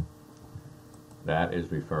 That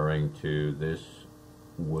is referring to this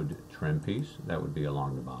wood trim piece that would be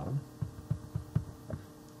along the bottom.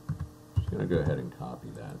 Just going to go ahead and copy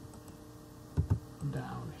that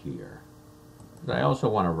down here. I also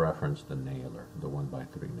want to reference the nailer, the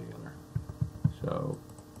 1x3 nailer. So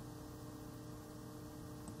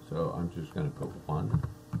I'm just going to put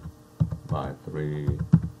 1x3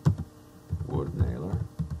 wood nailer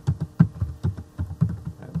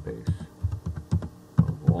at base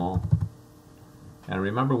of wall. And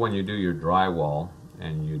remember, when you do your drywall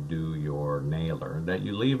and you do your nailer, that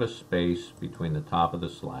you leave a space between the top of the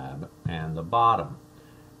slab and the bottom.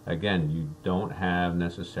 Again, you don't have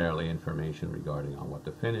necessarily information regarding on what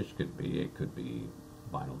the finish could be. It could be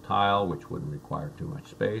vinyl tile, which wouldn't require too much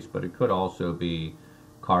space, but it could also be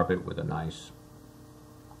carpet with a nice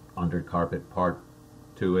undercarpet part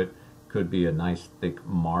to it. Could be a nice thick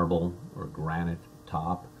marble or granite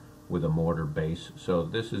top with a mortar base. So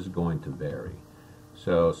this is going to vary.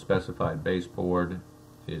 So specified baseboard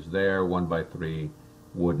is there, 1x3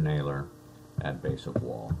 wood nailer at base of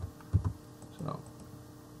wall. So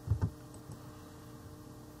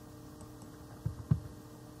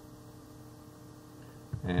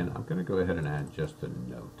and I'm going to go ahead and add just a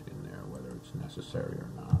note in there, whether it's necessary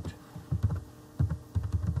or not.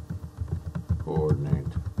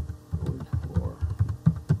 Coordinate wood floor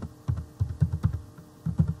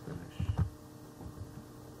finish.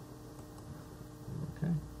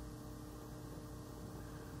 Okay.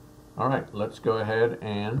 All right, let's go ahead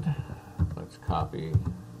and let's copy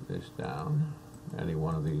this down. Any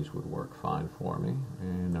one of these would work fine for me.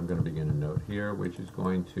 And I'm going to begin a note here, which is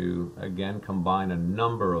going to, again, combine a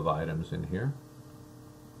number of items in here.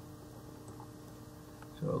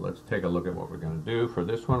 So let's take a look at what we're going to do. For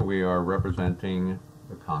this one, we are representing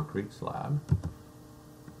the concrete slab.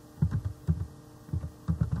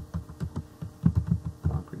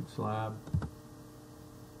 Concrete slab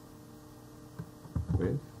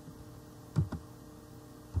with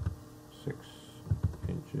 6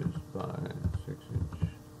 inches by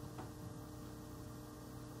 6-inch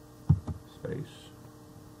space,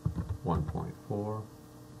 1.4, 1.4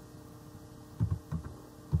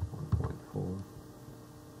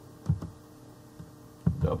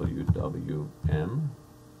 WWM.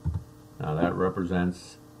 Now that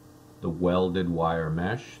represents the welded wire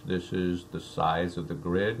mesh. This is the size of the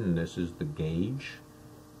grid, and this is the gauge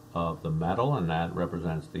of the metal, and that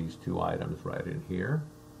represents these two items right in here.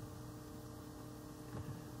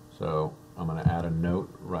 So I'm going to add a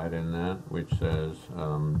note right in that which says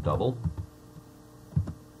double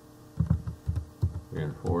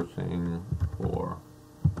reinforcing for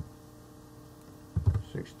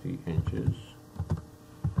 60 inches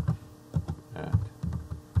at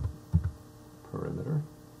perimeter.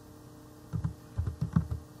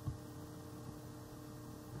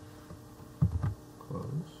 Close.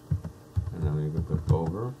 And then we can put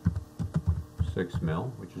over 6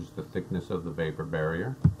 mil, which is the thickness of the vapor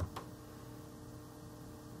barrier.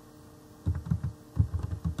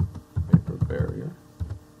 Vapor barrier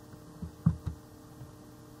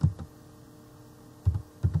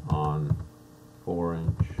on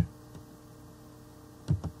 4-inch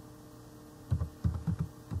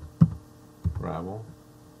gravel.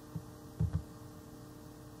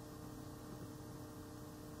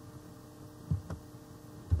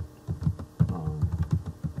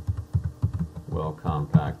 Well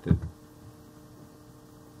compacted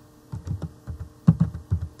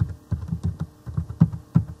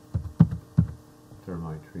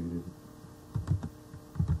termite treated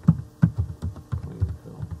clean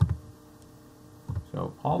fill.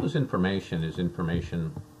 So all this information is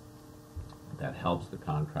information that helps the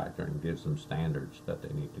contractor and gives them standards that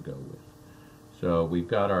they need to go with. So we've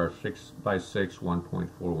got our 6x6 1.4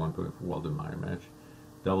 1.4 welded miter mesh,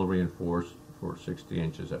 double reinforced for 60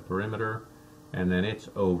 inches at perimeter, and then it's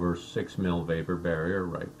over 6 mil vapor barrier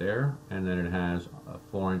right there, and then it has a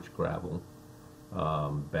 4-inch gravel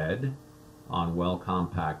bed on well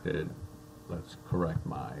compacted, let's correct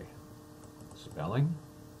my spelling,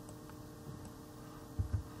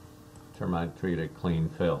 termite treated clean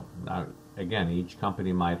fill. Now again, each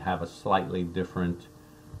company might have a slightly different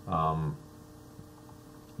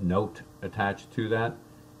note attached to that.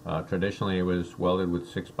 Traditionally it was welded with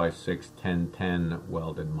 6x6 1010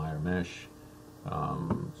 welded miter mesh.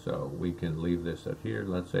 So we can leave this at here,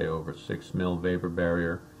 let's say over 6 mil vapor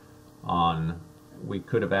barrier on, we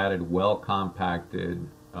could have added well compacted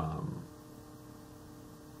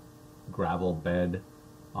gravel bed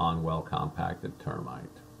on well compacted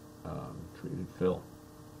termite treated fill.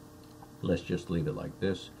 Let's just leave it like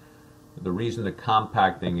this. The reason the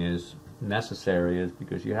compacting is necessary is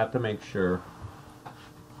because you have to make sure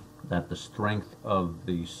that the strength of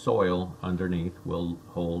the soil underneath will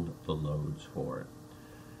hold the loads for it.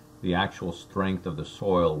 The actual strength of the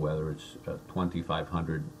soil, whether it's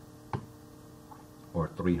 2,500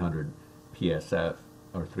 or 300 PSF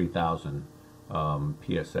or 3,000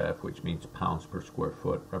 PSF, which means pounds per square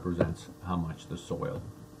foot, represents how much the soil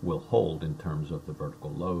will hold in terms of the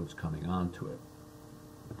vertical loads coming onto it.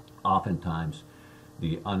 Oftentimes,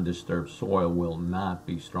 the undisturbed soil will not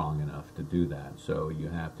be strong enough to do that, so you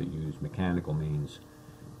have to use mechanical means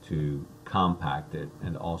to compact it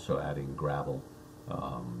and also adding gravel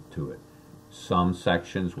to it. Some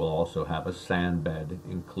sections will also have a sand bed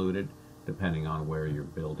included depending on where you're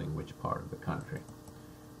building, which part of the country.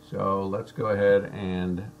 So let's go ahead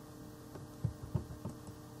and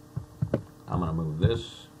I'm going to move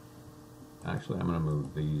this. Actually, I'm going to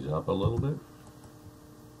move these up a little bit.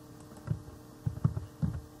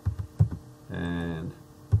 And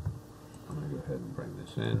I'm going to go ahead and bring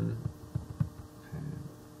this in. And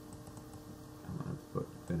I'm going to put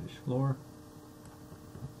finished floor.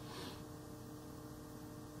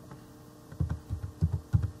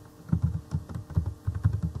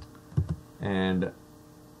 And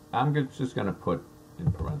I'm just going to put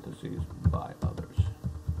in parentheses by others.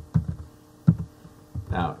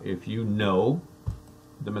 Now, if you know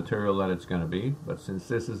the material that it's going to be, but since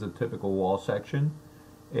this is a typical wall section,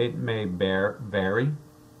 it may vary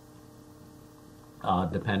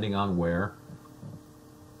depending on where,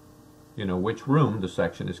 which room the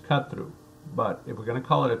section is cut through. But if we're going to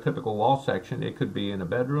call it a typical wall section, it could be in a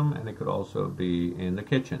bedroom and it could also be in the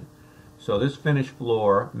kitchen. So this finished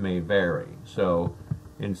floor may vary. So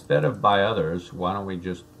instead of by others, why don't we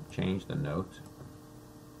just change the note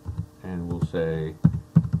and we'll say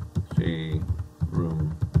see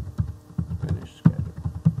room finish schedule.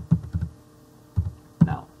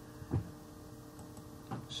 Now,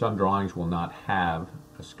 some drawings will not have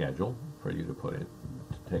a schedule for you to put it,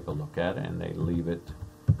 to take a look at, and they leave it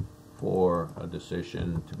for a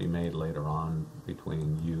decision to be made later on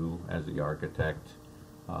between you as the architect.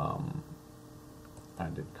 I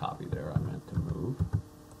did copy there, I meant to move,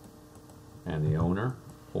 and the owner,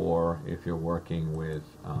 or if you're working with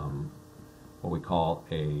what we call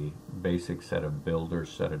a basic set of builder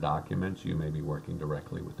set of documents, you may be working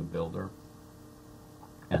directly with the builder,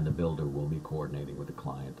 and the builder will be coordinating with the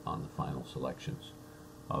client on the final selections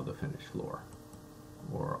of the finished floor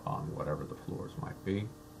or on whatever the floors might be.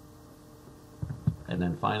 And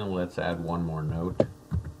then finally, let's add one more note.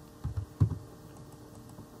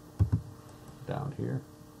 here,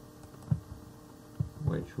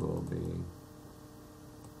 which will be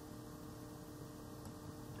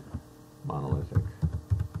monolithic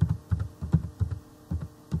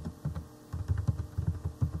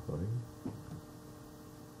footing,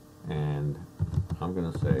 and I'm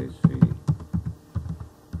going to say C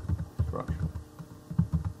structure.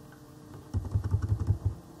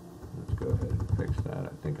 Let's go ahead and fix that.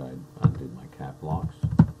 I think I undid my cap locks.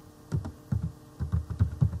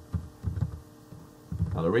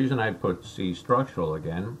 Now the reason I put C structural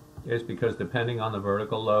again is because depending on the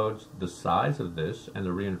vertical loads, the size of this and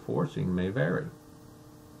the reinforcing may vary.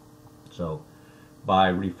 So by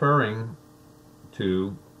referring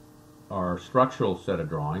to our structural set of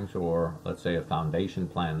drawings, or let's say a foundation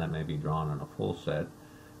plan that may be drawn on a full set,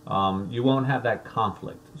 you won't have that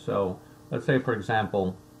conflict. So let's say, for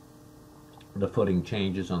example, the footing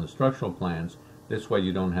changes on the structural plans. This way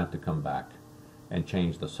you don't have to come back and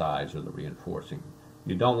change the size or the reinforcing.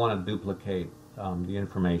 You don't want to duplicate the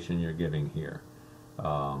information you're giving here.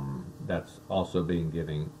 That's also being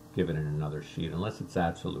given in another sheet unless it's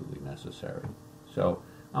absolutely necessary. So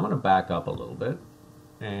I'm going to back up a little bit,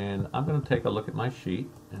 and I'm going to take a look at my sheet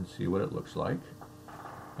and see what it looks like.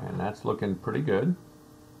 And that's looking pretty good.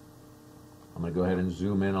 I'm going to go ahead and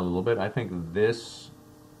zoom in a little bit. I think this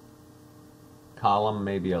column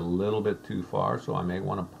may be a little bit too far, so I may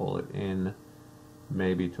want to pull it in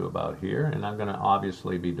maybe to about here, and I'm going to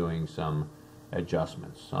obviously be doing some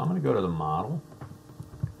adjustments. So I'm going to go to the model.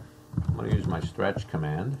 I'm going to use my stretch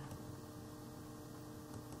command,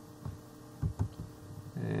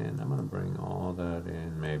 and I'm going to bring all that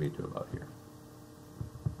in maybe to about here.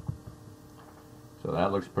 So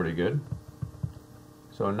that looks pretty good.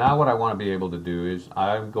 So now what I want to be able to do is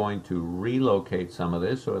I'm going to relocate some of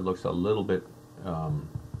this so it looks a little bit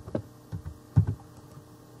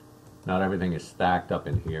not everything is stacked up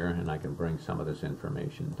in here, and I can bring some of this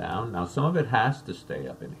information down. Now some of it has to stay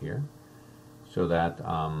up in here so that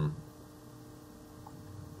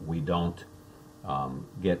we don't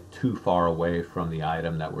get too far away from the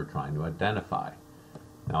item that we're trying to identify.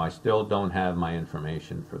 Now I still don't have my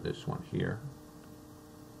information for this one here.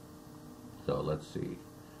 So let's see.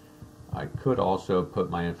 I could also put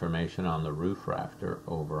my information on the roof rafter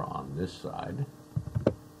over on this side.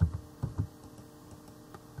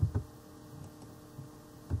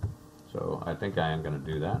 So I think I am going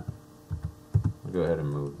to do that. I'll go ahead and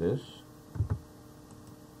move this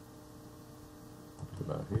to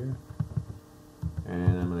about here.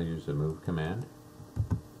 And I'm going to use the move command.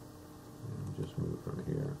 And just move from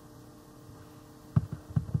here.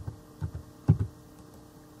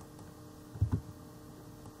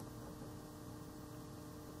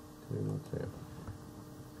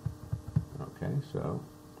 Okay, so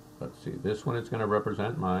let's see. This one is going to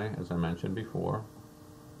represent my, as I mentioned before,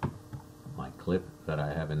 my clip that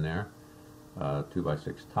I have in there.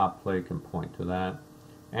 2x6 top plate can point to that.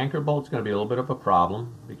 Anchor bolt's going to be a little bit of a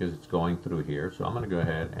problem because it's going through here, so I'm going to go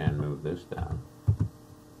ahead and move this down.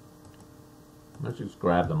 Let's just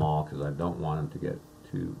grab them all because I don't want them to get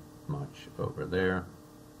too much over there.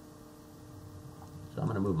 So I'm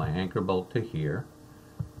going to move my anchor bolt to here.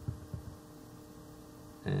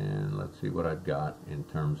 And let's see what I've got in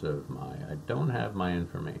terms of my, I don't have my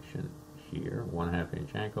information here. 1/2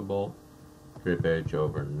 inch ankle bolt, drip edge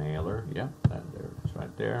over nailer. Yep, that there it's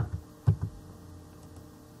right there.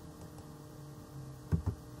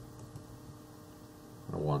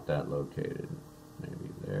 I want that located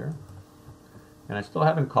maybe there. And I still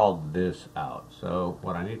haven't called this out. So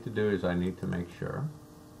what I need to do is I need to make sure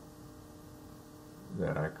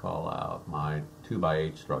that I call out my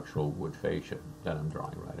 2x8 structural wood fascia that I'm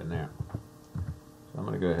drawing right in there. So I'm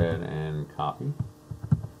going to go ahead and copy,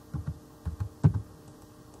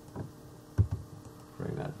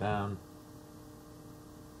 bring that down,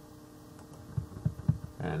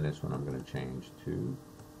 and this one I'm going to change to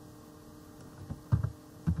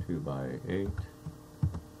 2x8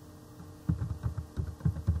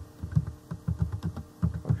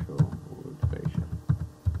 structural wood fascia.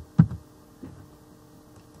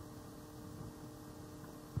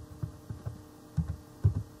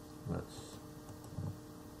 Let's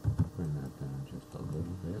bring that down just a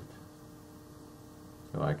little bit.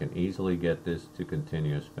 So I can easily get this to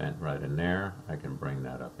continuous vent right in there. I can bring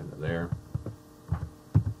that up into there.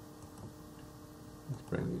 Let's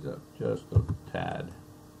bring these up just a tad.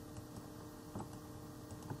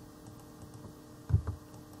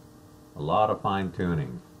 A lot of fine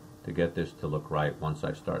tuning to get this to look right once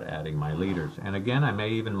I start adding my leaders. And again, I may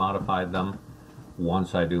even modify them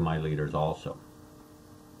once I do my leaders also.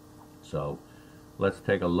 So let's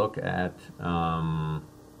take a look at,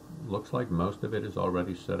 looks like most of it is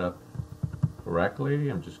already set up correctly.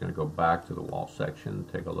 I'm just going to go back to the wall section,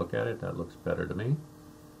 take a look at it. That looks better to me.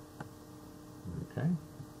 Okay.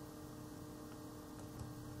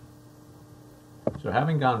 So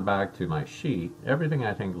having gone back to my sheet, everything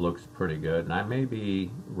I think looks pretty good, and I may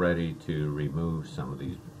be ready to remove some of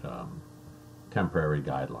these temporary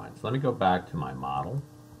guidelines. Let me go back to my model,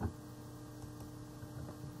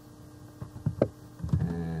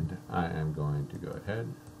 and I am going to go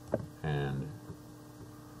ahead and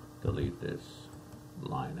delete this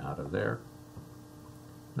line out of there.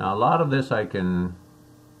 Now a lot of this I can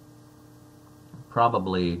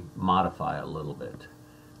probably modify a little bit.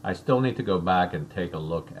 I still need to go back and take a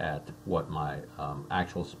look at what my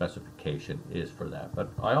actual specification is for that. But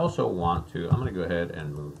I also want to, I'm going to go ahead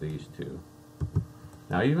and move these two.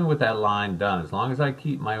 Now even with that line done, as long as I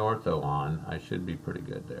keep my ortho on, I should be pretty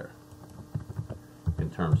good there in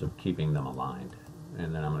terms of keeping them aligned.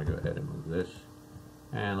 And then I'm going to go ahead and move this,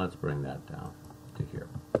 and let's bring that down to here.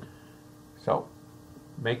 So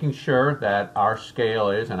making sure that our scale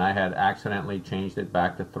is, and I had accidentally changed it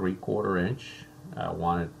back to 3/4 inch. I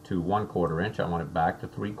want it to 1/4 inch. I want it back to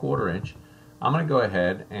 3/4 inch. I'm going to go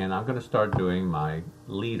ahead and I'm going to start doing my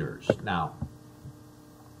leaders. Now,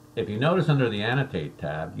 if you notice under the Annotate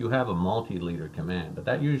tab, you have a multi-leader command, but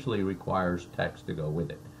that usually requires text to go with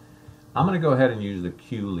it. I'm going to go ahead and use the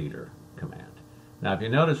Q leader command. Now, if you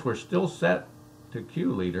notice, we're still set to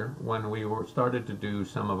Q leader when we started to do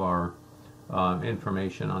some of our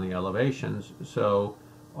information on the elevations. So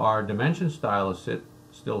our dimension style is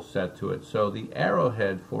still set to it. So the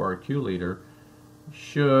arrowhead for our Q leader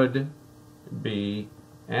should be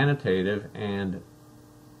annotative and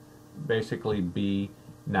basically be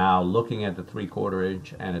now looking at the 3/4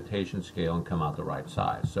 inch annotation scale and come out the right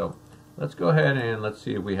size. So let's go ahead and let's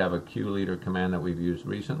see if we have a Q leader command that we've used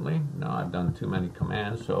recently. No, I've done too many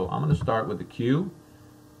commands, so I'm going to start with the Q,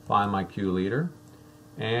 find my Q leader,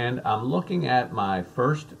 and I'm looking at my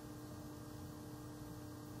first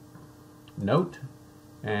note,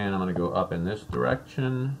 and I'm going to go up in this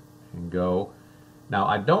direction and go. Now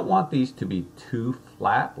I don't want these to be too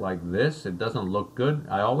flat like this. It doesn't look good.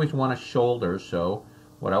 I always want a shoulder, so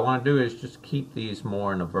what I want to do is just keep these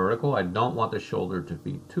more in a vertical. I don't want the shoulder to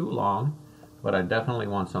be too long, but I definitely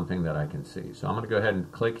want something that I can see. So I'm going to go ahead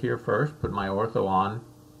and click here first, put my ortho on,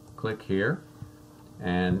 click here,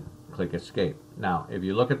 and click escape. Now if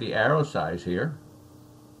you look at the arrow size here,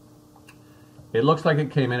 it looks like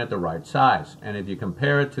it came in at the right size. And if you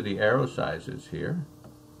compare it to the arrow sizes here,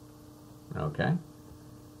 okay,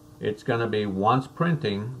 it's going to be once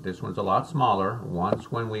printing, this one's a lot smaller. Once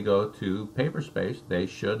when we go to paper space, they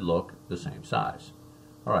should look the same size.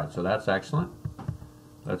 Alright, so that's excellent.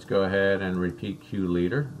 Let's go ahead and repeat Q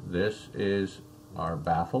leader. This is our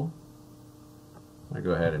baffle. I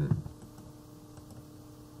go ahead and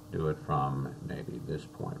do it from maybe this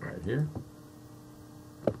point right here.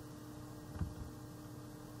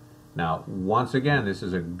 Now, once again, this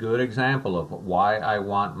is a good example of why I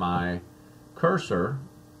want my cursor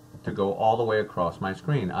to go all the way across my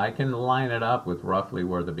screen. I can line it up with roughly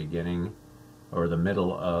where the beginning or the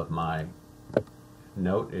middle of my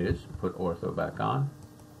note is. Put ortho back on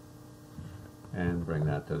and bring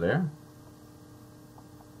that to there.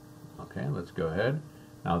 Okay, let's go ahead.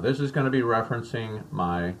 Now this is going to be referencing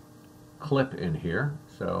my clip in here,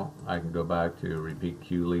 so I can go back to repeat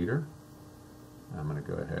Q leader. I'm going to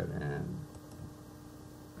go ahead and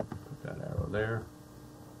put that arrow there.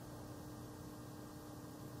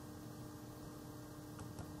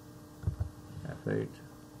 F8.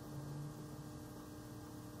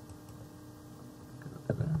 Go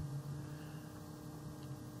to there.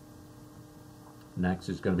 Next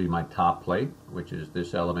is going to be my top plate, which is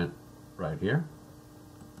this element right here.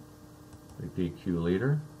 Repeat Q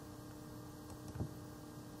leader.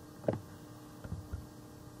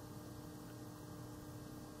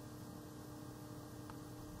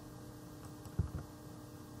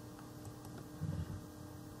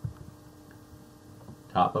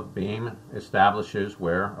 Top of beam establishes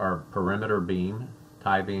where our perimeter beam,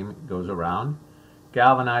 tie beam, goes around.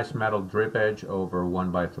 Galvanized metal drip edge over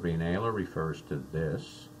 1x3 nailer refers to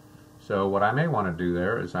this. So what I may want to do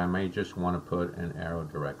there is I may just want to put an arrow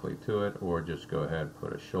directly to it, or just go ahead,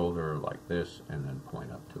 put a shoulder like this, and then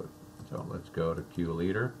point up to it. So let's go to Q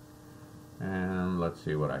leader, and let's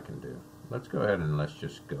see what I can do. Let's go ahead and let's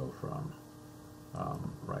just go from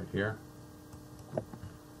right here,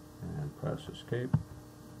 and press escape.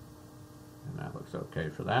 And that looks okay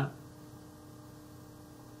for that.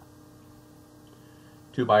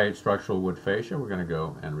 2x8 structural wood fascia, we're going to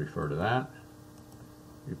go and refer to that.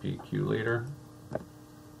 Repeat Q leader.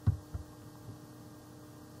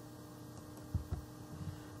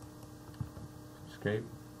 escape.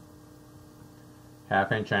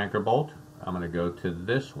 1/2" anchor bolt. I'm going to go to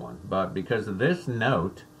this one, but because this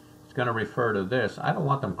note is going to refer to this, I don't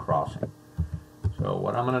want them crossing. So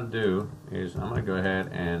what I'm going to do is I'm going to go ahead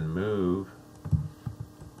and move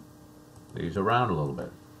these around a little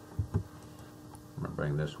bit. I'm going to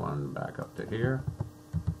bring this one back up to here.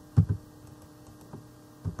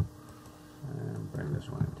 And bring this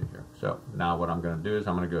one into here. So now what I'm going to do is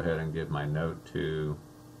I'm going to go ahead and give my note to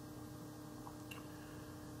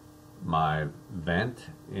my vent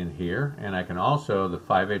in here, and I can also, the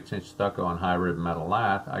 5/8" stucco on high rib metal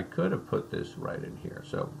lath, I could have put this right in here.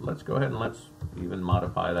 So let's go ahead and let's even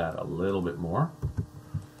modify that a little bit more.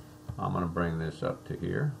 I'm going to bring this up to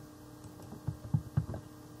here.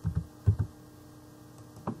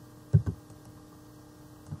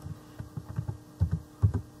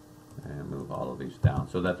 And move all of these down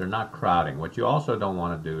so that they're not crowding. What you also don't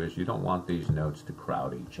want to do is you don't want these notes to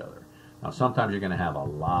crowd each other. Now sometimes you're going to have a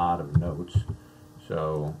lot of notes,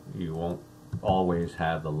 so you won't always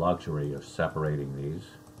have the luxury of separating these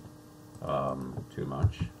too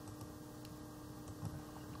much.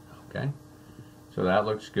 Okay, so that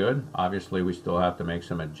looks good. Obviously we still have to make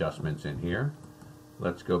some adjustments in here.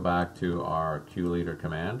 Let's go back to our Q leader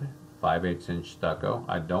command, 5/8" stucco.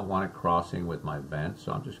 I don't want it crossing with my vent,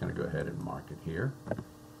 so I'm just going to go ahead and mark it here.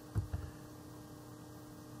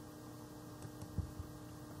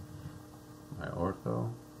 My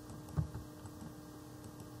ortho,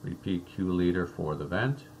 repeat Q leader for the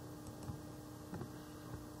vent.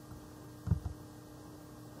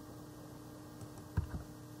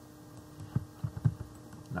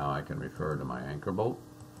 Now I can refer to my anchor bolt.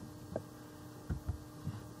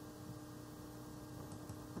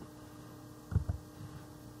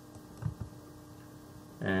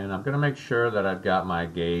 And I'm going to make sure that I've got my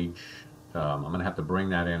gauge. I'm going to have to bring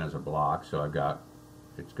that in as a block, so I've got,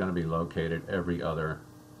 it's going to be located every other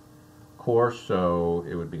course, so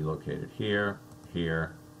it would be located here,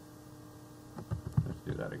 here. Let's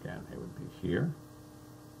do that again. It would be here,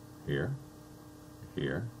 here,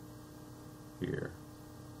 here, here,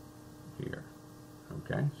 here.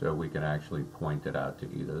 Okay, so we can actually point it out to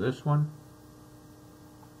either this one,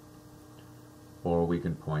 or we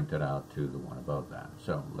can point it out to the one above that.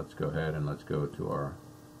 So let's go ahead and let's go to our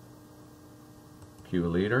Q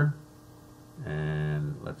leader,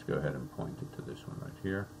 and let's go ahead and point it to this one right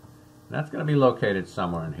here. And that's going to be located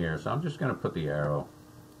somewhere in here, so I'm just going to put the arrow,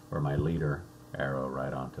 or my leader arrow,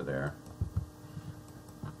 right onto there.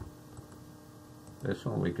 This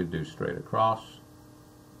one we could do straight across.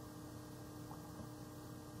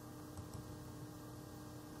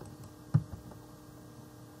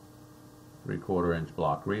 Three-quarter-inch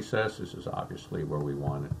block recess. This is obviously where we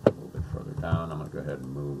want it, a little bit further down. I'm going to go ahead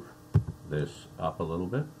and move this up a little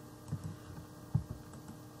bit.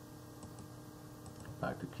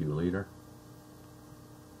 Back to Q leader.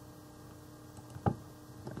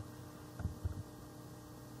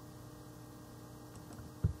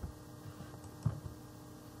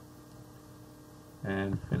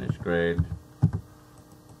 And finish grade.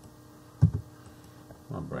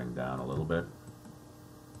 I'll bring down a little bit.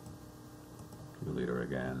 Q leader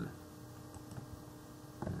again.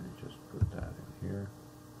 And just put that in here.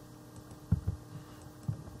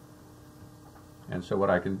 And so what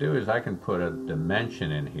I can do is I can put a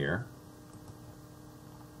dimension in here,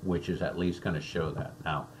 which is at least going to show that.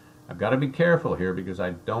 Now, I've got to be careful here because I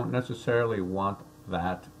don't necessarily want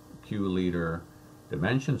that Q leader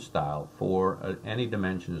dimension style for any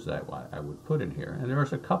dimensions that I would put in here. And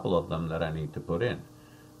there's a couple of them that I need to put in.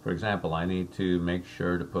 For example, I need to make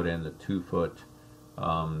sure to put in the 2-foot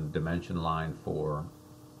dimension line for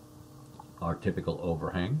our typical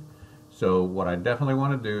overhang. So what I definitely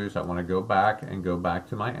want to do is I want to go back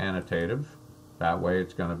to my annotative. That way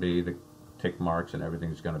it's going to be the tick marks and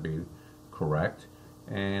everything's going to be correct.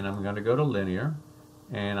 And I'm going to go to linear,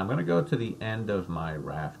 and I'm going to go to the end of my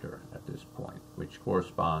rafter at this point, which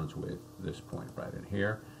corresponds with this point right in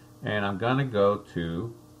here. And I'm going to go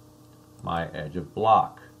to my edge of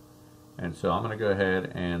block. And so I'm going to go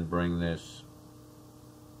ahead and bring this,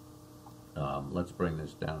 let's bring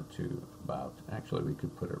this down to about, actually we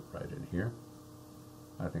could put it right in here.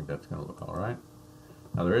 I think that's going to look all right.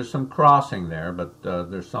 Now there is some crossing there, but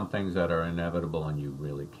there's some things that are inevitable and you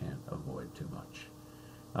really can't avoid too much.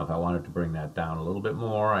 Now if I wanted to bring that down a little bit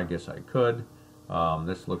more, I guess I could.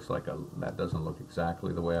 This looks like that doesn't look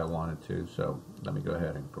exactly the way I want it to, so let me go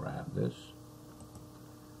ahead and grab this.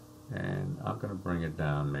 And I'm going to bring it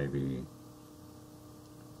down maybe,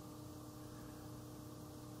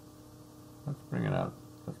 let's bring it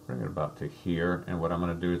about to here, and what I'm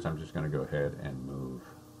going to do is I'm just going to go ahead and move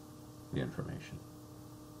the information.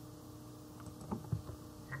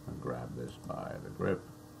 grab this by the grip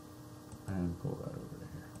and pull that over to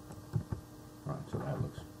here. All right, so that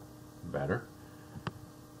looks better.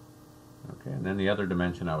 Okay, and then the other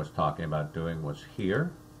dimension I was talking about doing was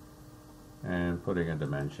here, and putting a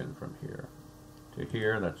dimension from here to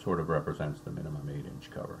here that sort of represents the minimum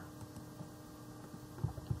 8-inch cover.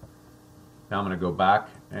 Now I'm going to go back,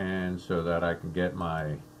 and so that I can get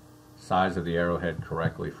my size of the arrowhead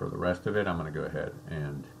correctly for the rest of it, I'm going to go ahead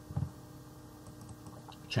and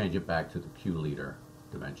change it back to the Q leader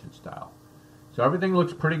dimension style. So everything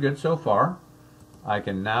looks pretty good so far. I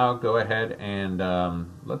can now go ahead and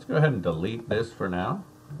let's go ahead and delete this for now.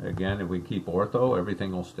 Again, if we keep ortho,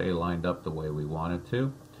 everything will stay lined up the way we want it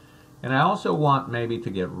to. And I also want maybe to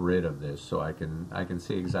get rid of this so I can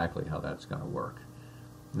see exactly how that's going to work.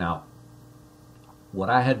 Now, what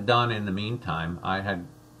I had done in the meantime, I had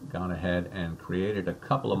gone ahead and created a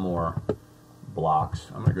couple of more blocks.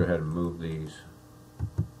 I'm going to go ahead and move these,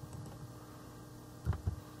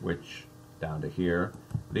 which down to here.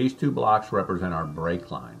 These two blocks represent our break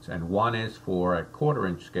lines, and one is for a 1/4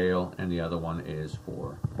 inch scale and the other one is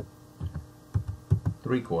for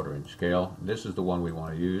 3/4 inch scale. This is the one we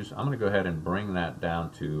want to use. I'm going to go ahead and bring that down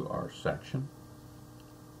to our section,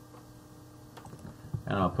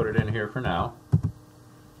 and I'll put it in here for now.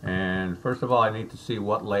 And first of all, I need to see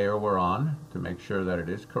what layer we're on to make sure that it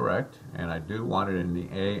is correct, and I do want it in the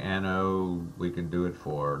ANO. We can do it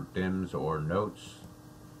for dims or notes.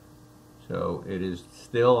 So it is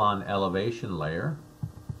still on elevation layer.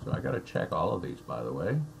 So I got to check all of these, by the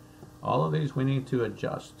way. All of these we need to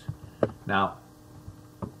adjust. Now,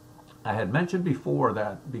 I had mentioned before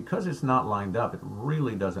that because it's not lined up, it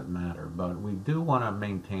really doesn't matter, but we do want to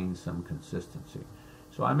maintain some consistency.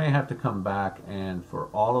 So I may have to come back, and for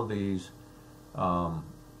all of these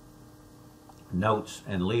notes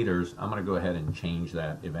and leaders, I'm going to go ahead and change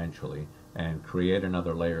that eventually and create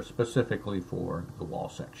another layer specifically for the wall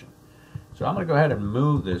section. So I'm going to go ahead and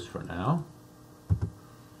move this for now,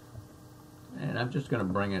 and I'm just going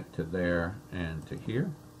to bring it to there and to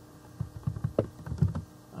here.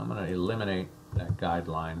 I'm going to eliminate that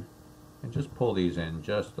guideline and just pull these in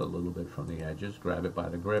just a little bit from the edges, grab it by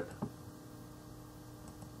the grip,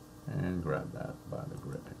 and grab that by the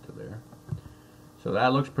grip into there. So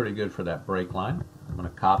that looks pretty good for that break line. I'm going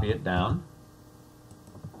to copy it down.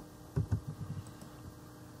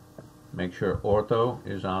 Make sure ortho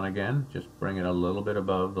is on again. Just bring it a little bit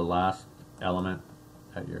above the last element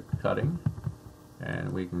that you're cutting,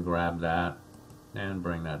 and we can grab that and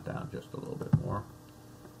bring that down just a little bit more,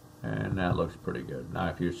 and that looks pretty good. Now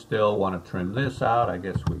if you still want to trim this out, I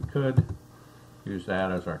guess we could use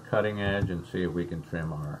that as our cutting edge and see if we can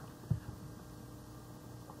trim our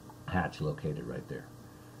hatch located right there.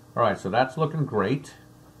 Alright, so that's looking great.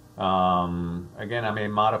 Again, I may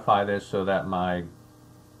modify this so that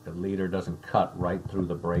the leader doesn't cut right through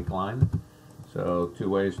the break line. So two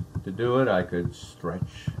ways to do it. I could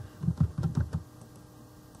stretch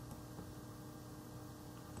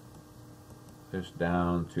this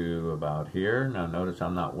down to about here. Now notice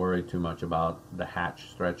I'm not worried too much about the hatch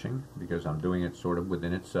stretching because I'm doing it sort of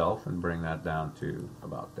within itself, and bring that down to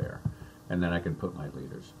about there. And then I can put my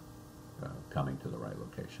leaders coming to the right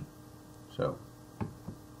location. So,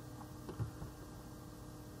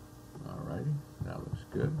 alrighty, that looks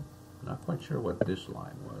good. Not quite sure what this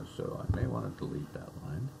line was, so I may want to delete that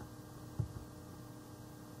line.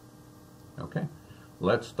 Okay,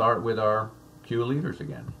 let's start with our Q leaders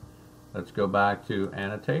again. Let's go back to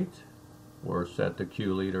Annotate. We're set the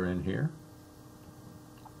Q leader in here,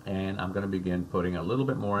 and I'm going to begin putting a little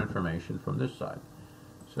bit more information from this side.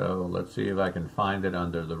 So let's see if I can find it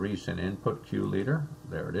under the recent input Q leader.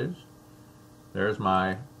 There it is. There's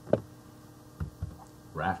my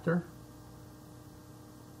rafter.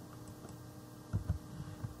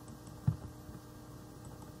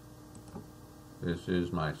 This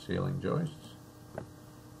is my ceiling joists.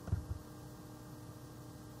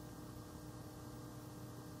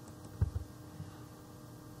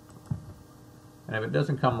 And if it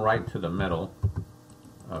doesn't come right to the middle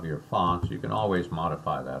of your fonts, you can always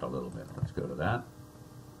modify that a little bit. Let's go to that.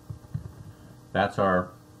 That's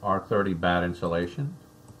our R30 bat insulation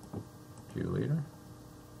Q leader.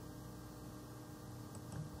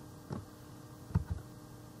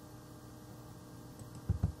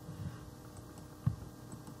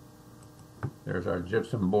 There's our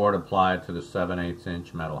gypsum board applied to the 7/8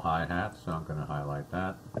 inch metal hi-hat, so I'm going to highlight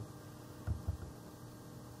that.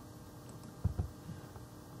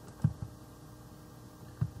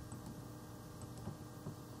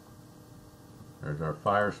 There's our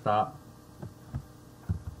fire stop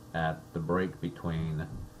at the break between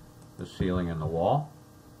the ceiling and the wall.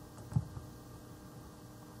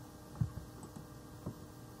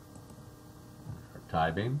 tie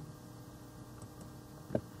beam.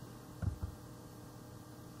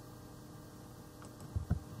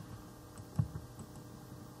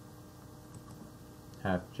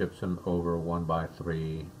 Half gypsum over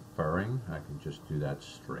 1x3 furring. I can just do that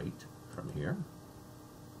straight from here.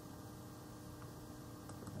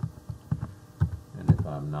 And if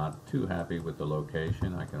I'm not too happy with the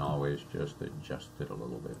location, I can always just adjust it a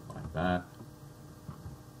little bit like that.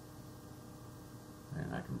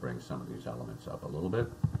 And I can bring some of these elements up a little bit.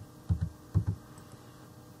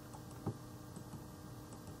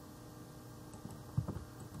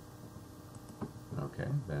 Okay,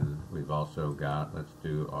 then we've also got, let's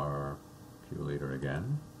do our cue leader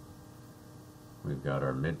again. We've got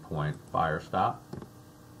our midpoint fire stop.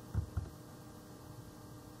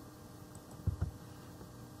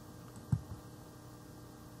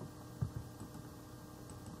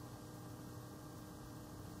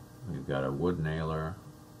 We've got a wood nailer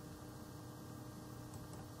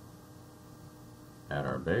at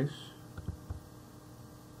our base.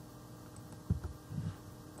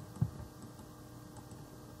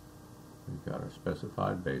 We've got our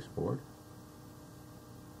specified baseboard.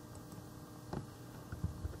 I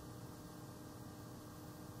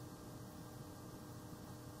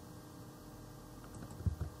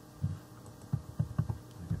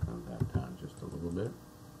can move that down just a little bit.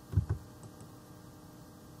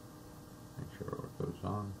 Make sure it goes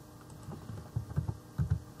on.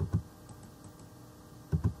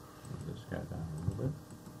 Move this guy down a little bit.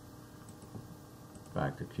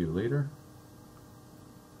 Back to cue leader.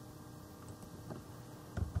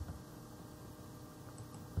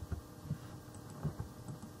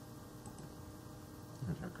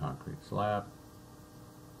 There's our concrete slab.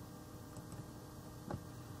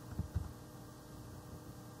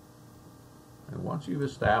 And once you've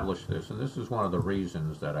established this, and this is one of the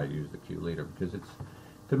reasons that I use the cue leader, because it's,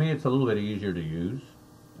 to me, it's a little bit easier to use.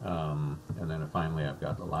 And then finally I've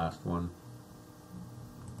got the last one,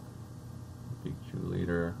 the cue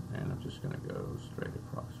leader, and I'm just going to go straight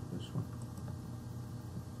across with this one.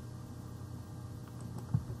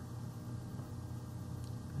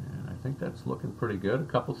 I think that's looking pretty good. A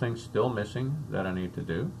couple things still missing that I need to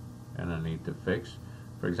do and I need to fix.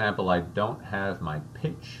 For example, I don't have my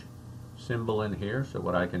pitch symbol in here, so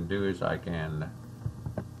what I can do is I can,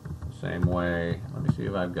 the same way, let me see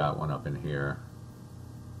if I've got one up in here.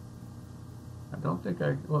 I don't think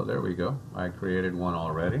I, well, there we go. I created one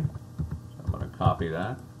already, so I'm going to copy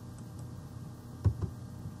that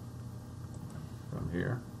from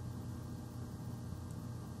here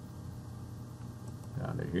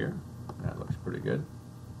down to here. That looks pretty good.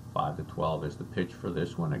 5 to 12 is the pitch for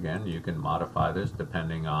this one. Again, you can modify this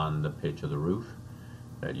depending on the pitch of the roof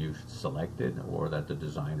that you've selected or that the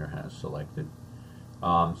designer has selected.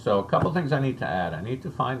 So a couple things I need to add. I need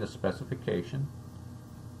to find the specification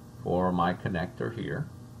for my connector here,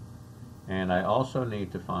 and I also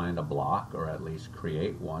need to find a block, or at least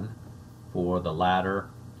create one, for the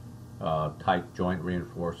ladder type joint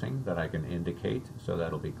reinforcing that I can indicate, so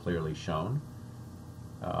that'll be clearly shown.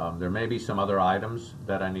 There may be some other items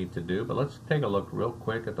that I need to do, but let's take a look real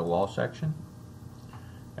quick at the wall section,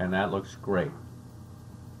 and that looks great.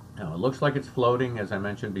 Now it looks like it's floating, as I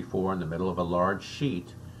mentioned before, in the middle of a large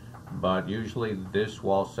sheet, but usually this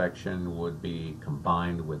wall section would be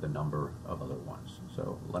combined with a number of other ones.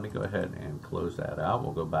 So let me go ahead and close that out.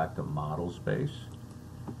 We'll go back to model space,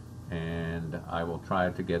 and I will try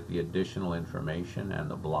to get the additional information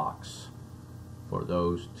and the blocks for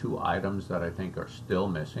those two items that I think are still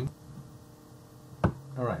missing.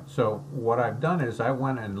 Alright, so what I've done is I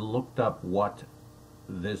went and looked up what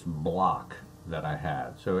this block that I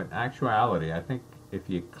had. So in actuality, I think if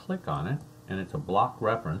you click on it and it's a block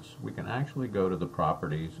reference, we can actually go to the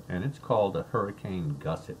properties, and it's called a hurricane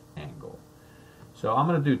gusset angle. So I'm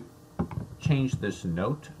going to change this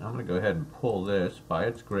note. I'm going to go ahead and pull this by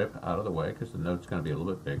its grip out of the way because the note's going to be a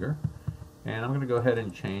little bit bigger, and I'm going to go ahead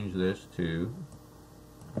and change this to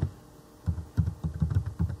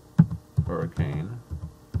hurricane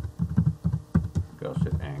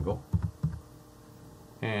gusset angle,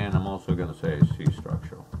 and I'm also going to say C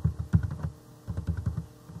structural.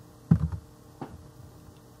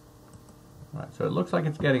 Right, so it looks like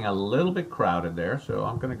it's getting a little bit crowded there, so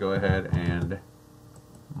I'm going to go ahead and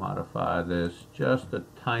modify this just a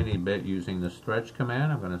tiny bit using the stretch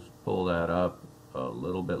command. I'm going to pull that up a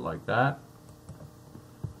little bit like that.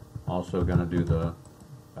 Also going to do the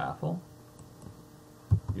baffle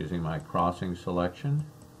using my crossing selection,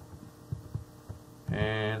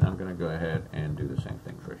 and I'm going to go ahead and do the same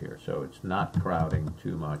thing for here, so it's not crowding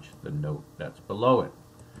too much the note that's below it.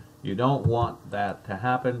 You don't want that to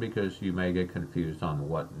happen because you may get confused on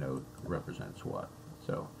what note represents what.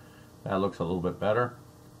 So that looks a little bit better.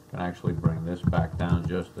 Can actually bring this back down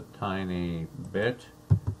just a tiny bit.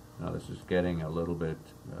 Now this is getting a little bit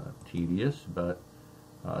tedious, but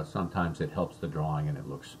sometimes it helps the drawing and it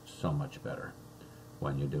looks so much better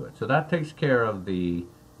when you do it. So that takes care of the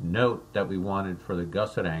note that we wanted for the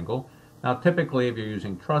gusset angle. Now typically if you're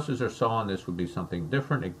using trusses or so on, this would be something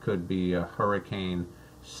different. It could be a hurricane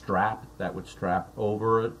strap that would strap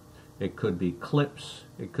over it. It could be clips.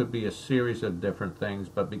 It could be a series of different things,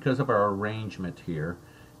 but because of our arrangement here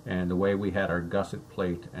and the way we had our gusset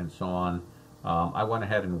plate and so on, I went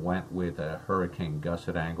ahead and went with a hurricane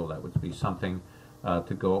gusset angle. That would be something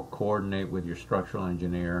to go coordinate with your structural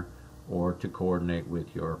engineer or to coordinate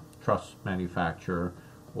with your truss manufacturer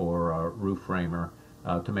or roof framer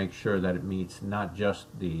to make sure that it meets not just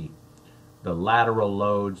the lateral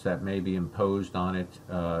loads that may be imposed on it,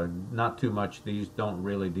 not too much. These don't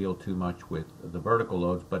really deal too much with the vertical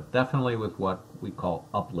loads, but definitely with what we call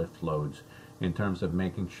uplift loads in terms of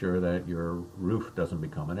making sure that your roof doesn't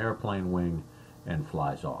become an airplane wing and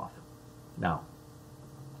flies off. Now,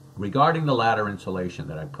 regarding the ladder insulation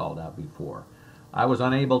that I've called out before, I was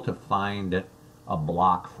unable to find a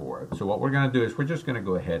block for it. So what we're going to do is we're just going to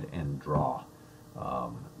go ahead and draw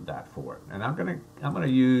that for it. And I'm going to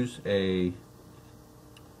use a,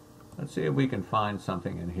 let's see if we can find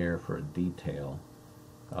something in here for a detail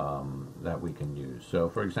that we can use. So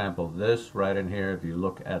for example, this right in here, if you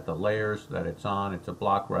look at the layers that it's on, it's a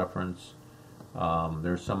block reference.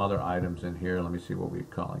 There's some other items in here. Let me see what we're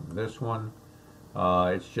calling this one.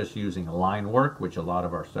 It's just using line work, which a lot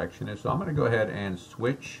of our section is. So I'm going to go ahead and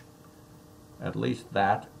switch at least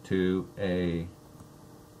that to a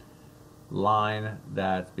line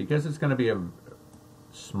that, because it's going to be a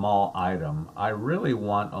small item, I really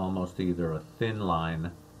want almost either a thin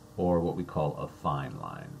line or what we call a fine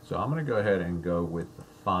line. So I'm going to go ahead and go with the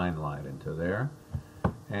fine line into there.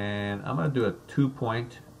 And I'm going to do a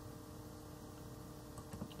 2-point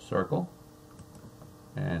circle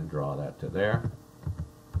and draw that to there.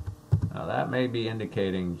 Now that may be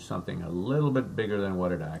indicating something a little bit bigger than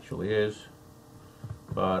what it actually is,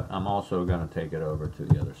 but I'm also going to take it over to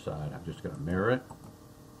the other side. I'm just going to mirror it.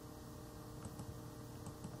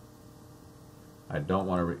 I don't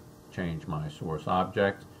want to change my source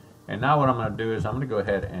object. And now what I'm going to do is I'm going to go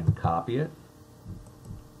ahead and copy it.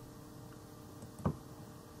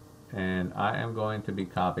 And I am going to be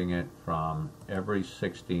copying it from every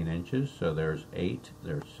 16 inches. So there's 8,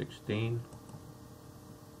 there's 16.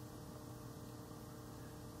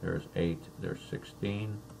 There's 8, there's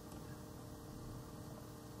 16.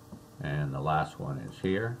 And the last one is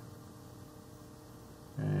here.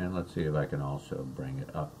 And let's see if I can also bring it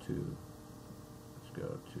up to, let's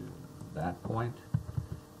go to that point.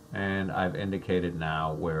 And I've indicated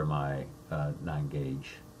now where my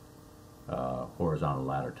 9-gauge horizontal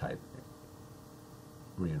ladder type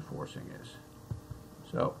reinforcing is.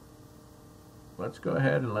 So let's go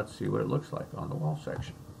ahead and let's see what it looks like on the wall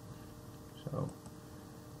section. So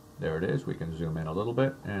there it is. We can zoom in a little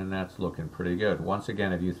bit, and that's looking pretty good. Once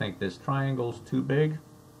again, if you think this triangle's too big,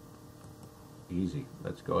 easy.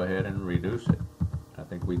 Let's go ahead and reduce it. I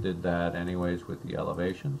think we did that anyways with the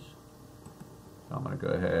elevations. So I'm going to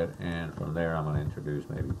go ahead, and from there I'm going to introduce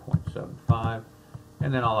maybe 0.75.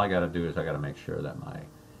 And then all I got to do is I got to make sure that my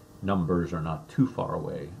numbers are not too far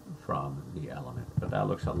away from the element. But that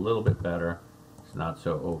looks a little bit better. It's not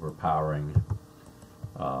so overpowering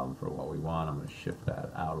for what we want. I'm going to shift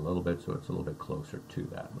that out a little bit so it's a little bit closer to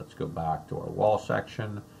that. Let's go back to our wall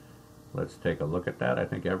section. Let's take a look at that. I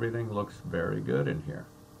think everything looks very good in here.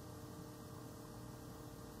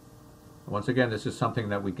 Once again, this is something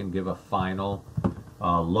that we can give a final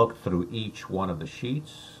look through each one of the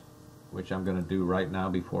sheets, which I'm going to do right now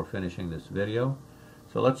before finishing this video.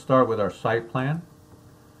 So let's start with our site plan.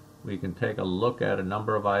 We can take a look at a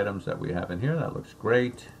number of items that we have in here. That looks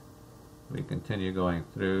great. We continue going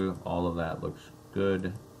through. All of that looks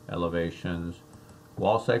good. Elevations.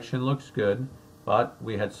 Wall section looks good, but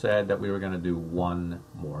we had said that we were going to do one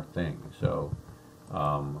more thing. So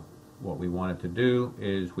what we wanted to do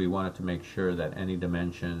is we wanted to make sure that any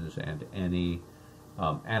dimensions and any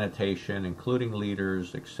annotation, including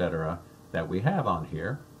leaders, etc., that we have on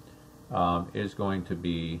here is going to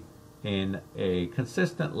be in a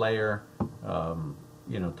consistent layer,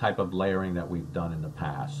 type of layering that we've done in the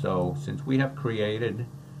past. So since we have created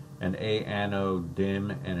an A anode dim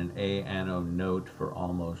and an A anode note for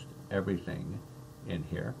almost everything in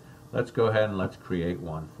here, let's go ahead and let's create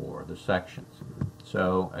one for the sections.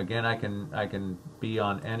 So again, I can be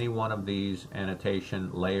on any one of these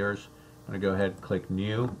annotation layers. I'm going to go ahead and click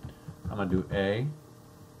New. I'm going to do A.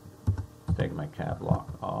 Take my cap lock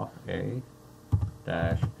off. A.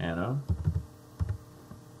 dash anno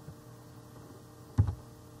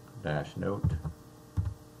dash note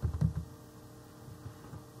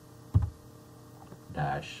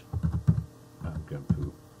dash, I'm going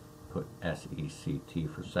to put SECT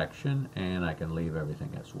for section, and I can leave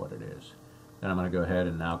everything as what it is. Then I'm going to go ahead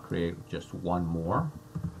and now create just one more,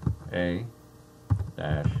 A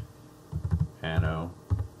dash anno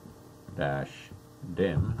dash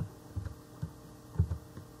dim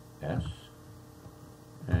S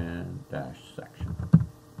and dash section,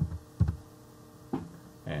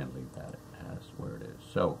 and leave that as where it is.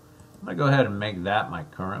 So I'm going to go ahead and make that my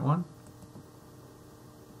current one,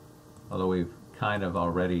 although we've kind of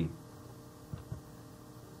already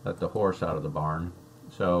let the horse out of the barn.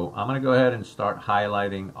 So I'm going to go ahead and start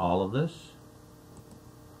highlighting all of this.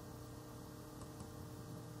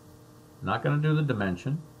 Not going to do the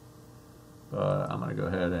dimension, but I'm going to go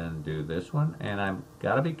ahead and do this one, and I've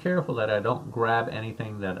got to be careful that I don't grab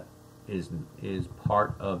anything that is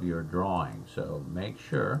part of your drawing. So make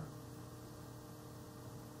sure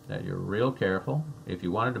that you're real careful. If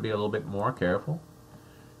you wanted to be a little bit more careful,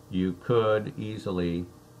 you could easily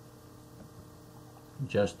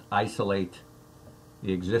just isolate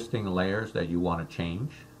the existing layers that you want to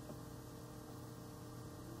change.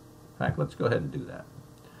 In fact, let's go ahead and do that.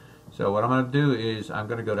 So what I'm going to do is I'm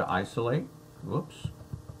going to go to isolate. Whoops.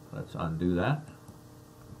 Let's undo that.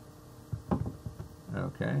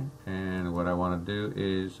 Okay, and what I want to do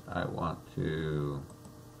is I want to,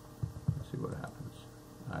 let's see what happens.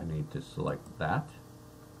 I need to select that.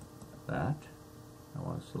 I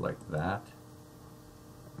want to select that.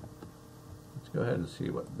 Let's go ahead and see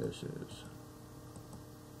what this is.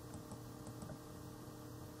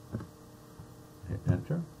 Hit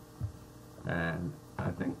enter. And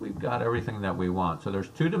I think we've got everything that we want. So there's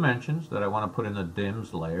two dimensions that I want to put in the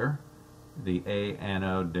dims layer, the A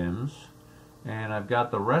anno dims, and I've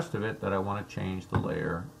got the rest of it that I want to change the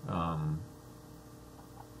layer and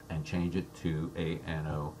change it to A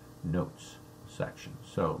anno notes section.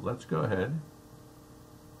 So let's go ahead,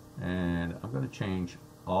 and I'm going to change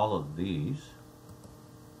all of these.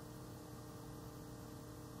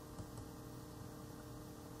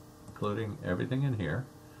 Including everything in here.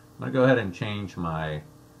 I'm going to go ahead and change my,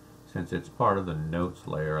 since it's part of the notes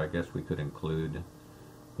layer, I guess we could include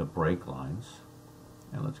the break lines.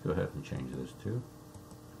 And let's go ahead and change this too.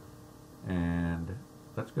 And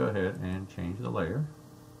let's go ahead and change the layer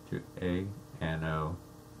to A anno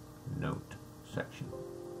note section.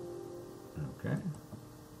 Okay.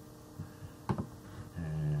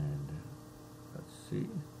 And let's see.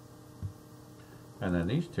 And then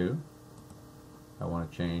these two I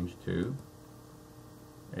want to change to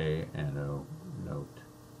A anno note,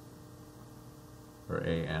 or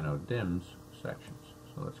A anno dims sections.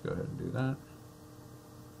 So let's go ahead and do that.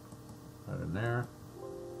 Right in there.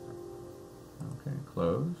 Okay,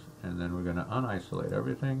 close. And then we're going to unisolate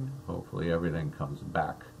everything. Hopefully everything comes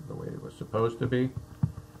back the way it was supposed to be.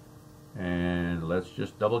 And let's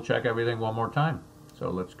just double check everything one more time. So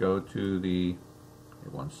let's go to the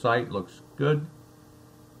one site, looks good.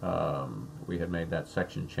 We had made that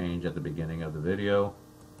section change at the beginning of the video.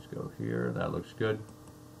 Let's go here, that looks good.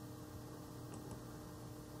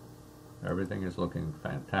 Everything is looking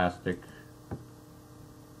fantastic.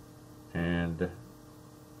 And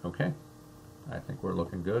okay, I think we're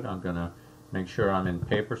looking good. I'm going to make sure I'm in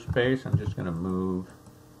paper space. I'm just going to move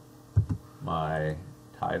my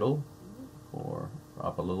title or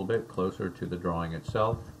up a little bit closer to the drawing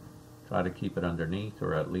itself. Try to keep it underneath,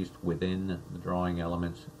 or at least within the drawing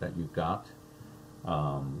elements that you've got.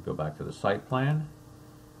 Go back to the site plan,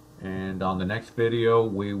 and on the next video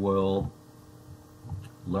we will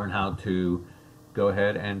learn how to go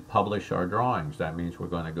ahead and publish our drawings. That means we're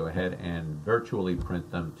going to go ahead and virtually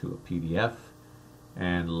print them to a PDF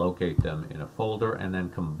and locate them in a folder, and then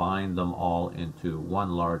combine them all into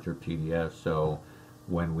one larger PDF, so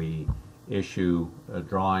when we issue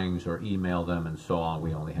drawings or email them and so on,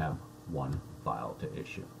 we only have one file to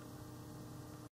issue.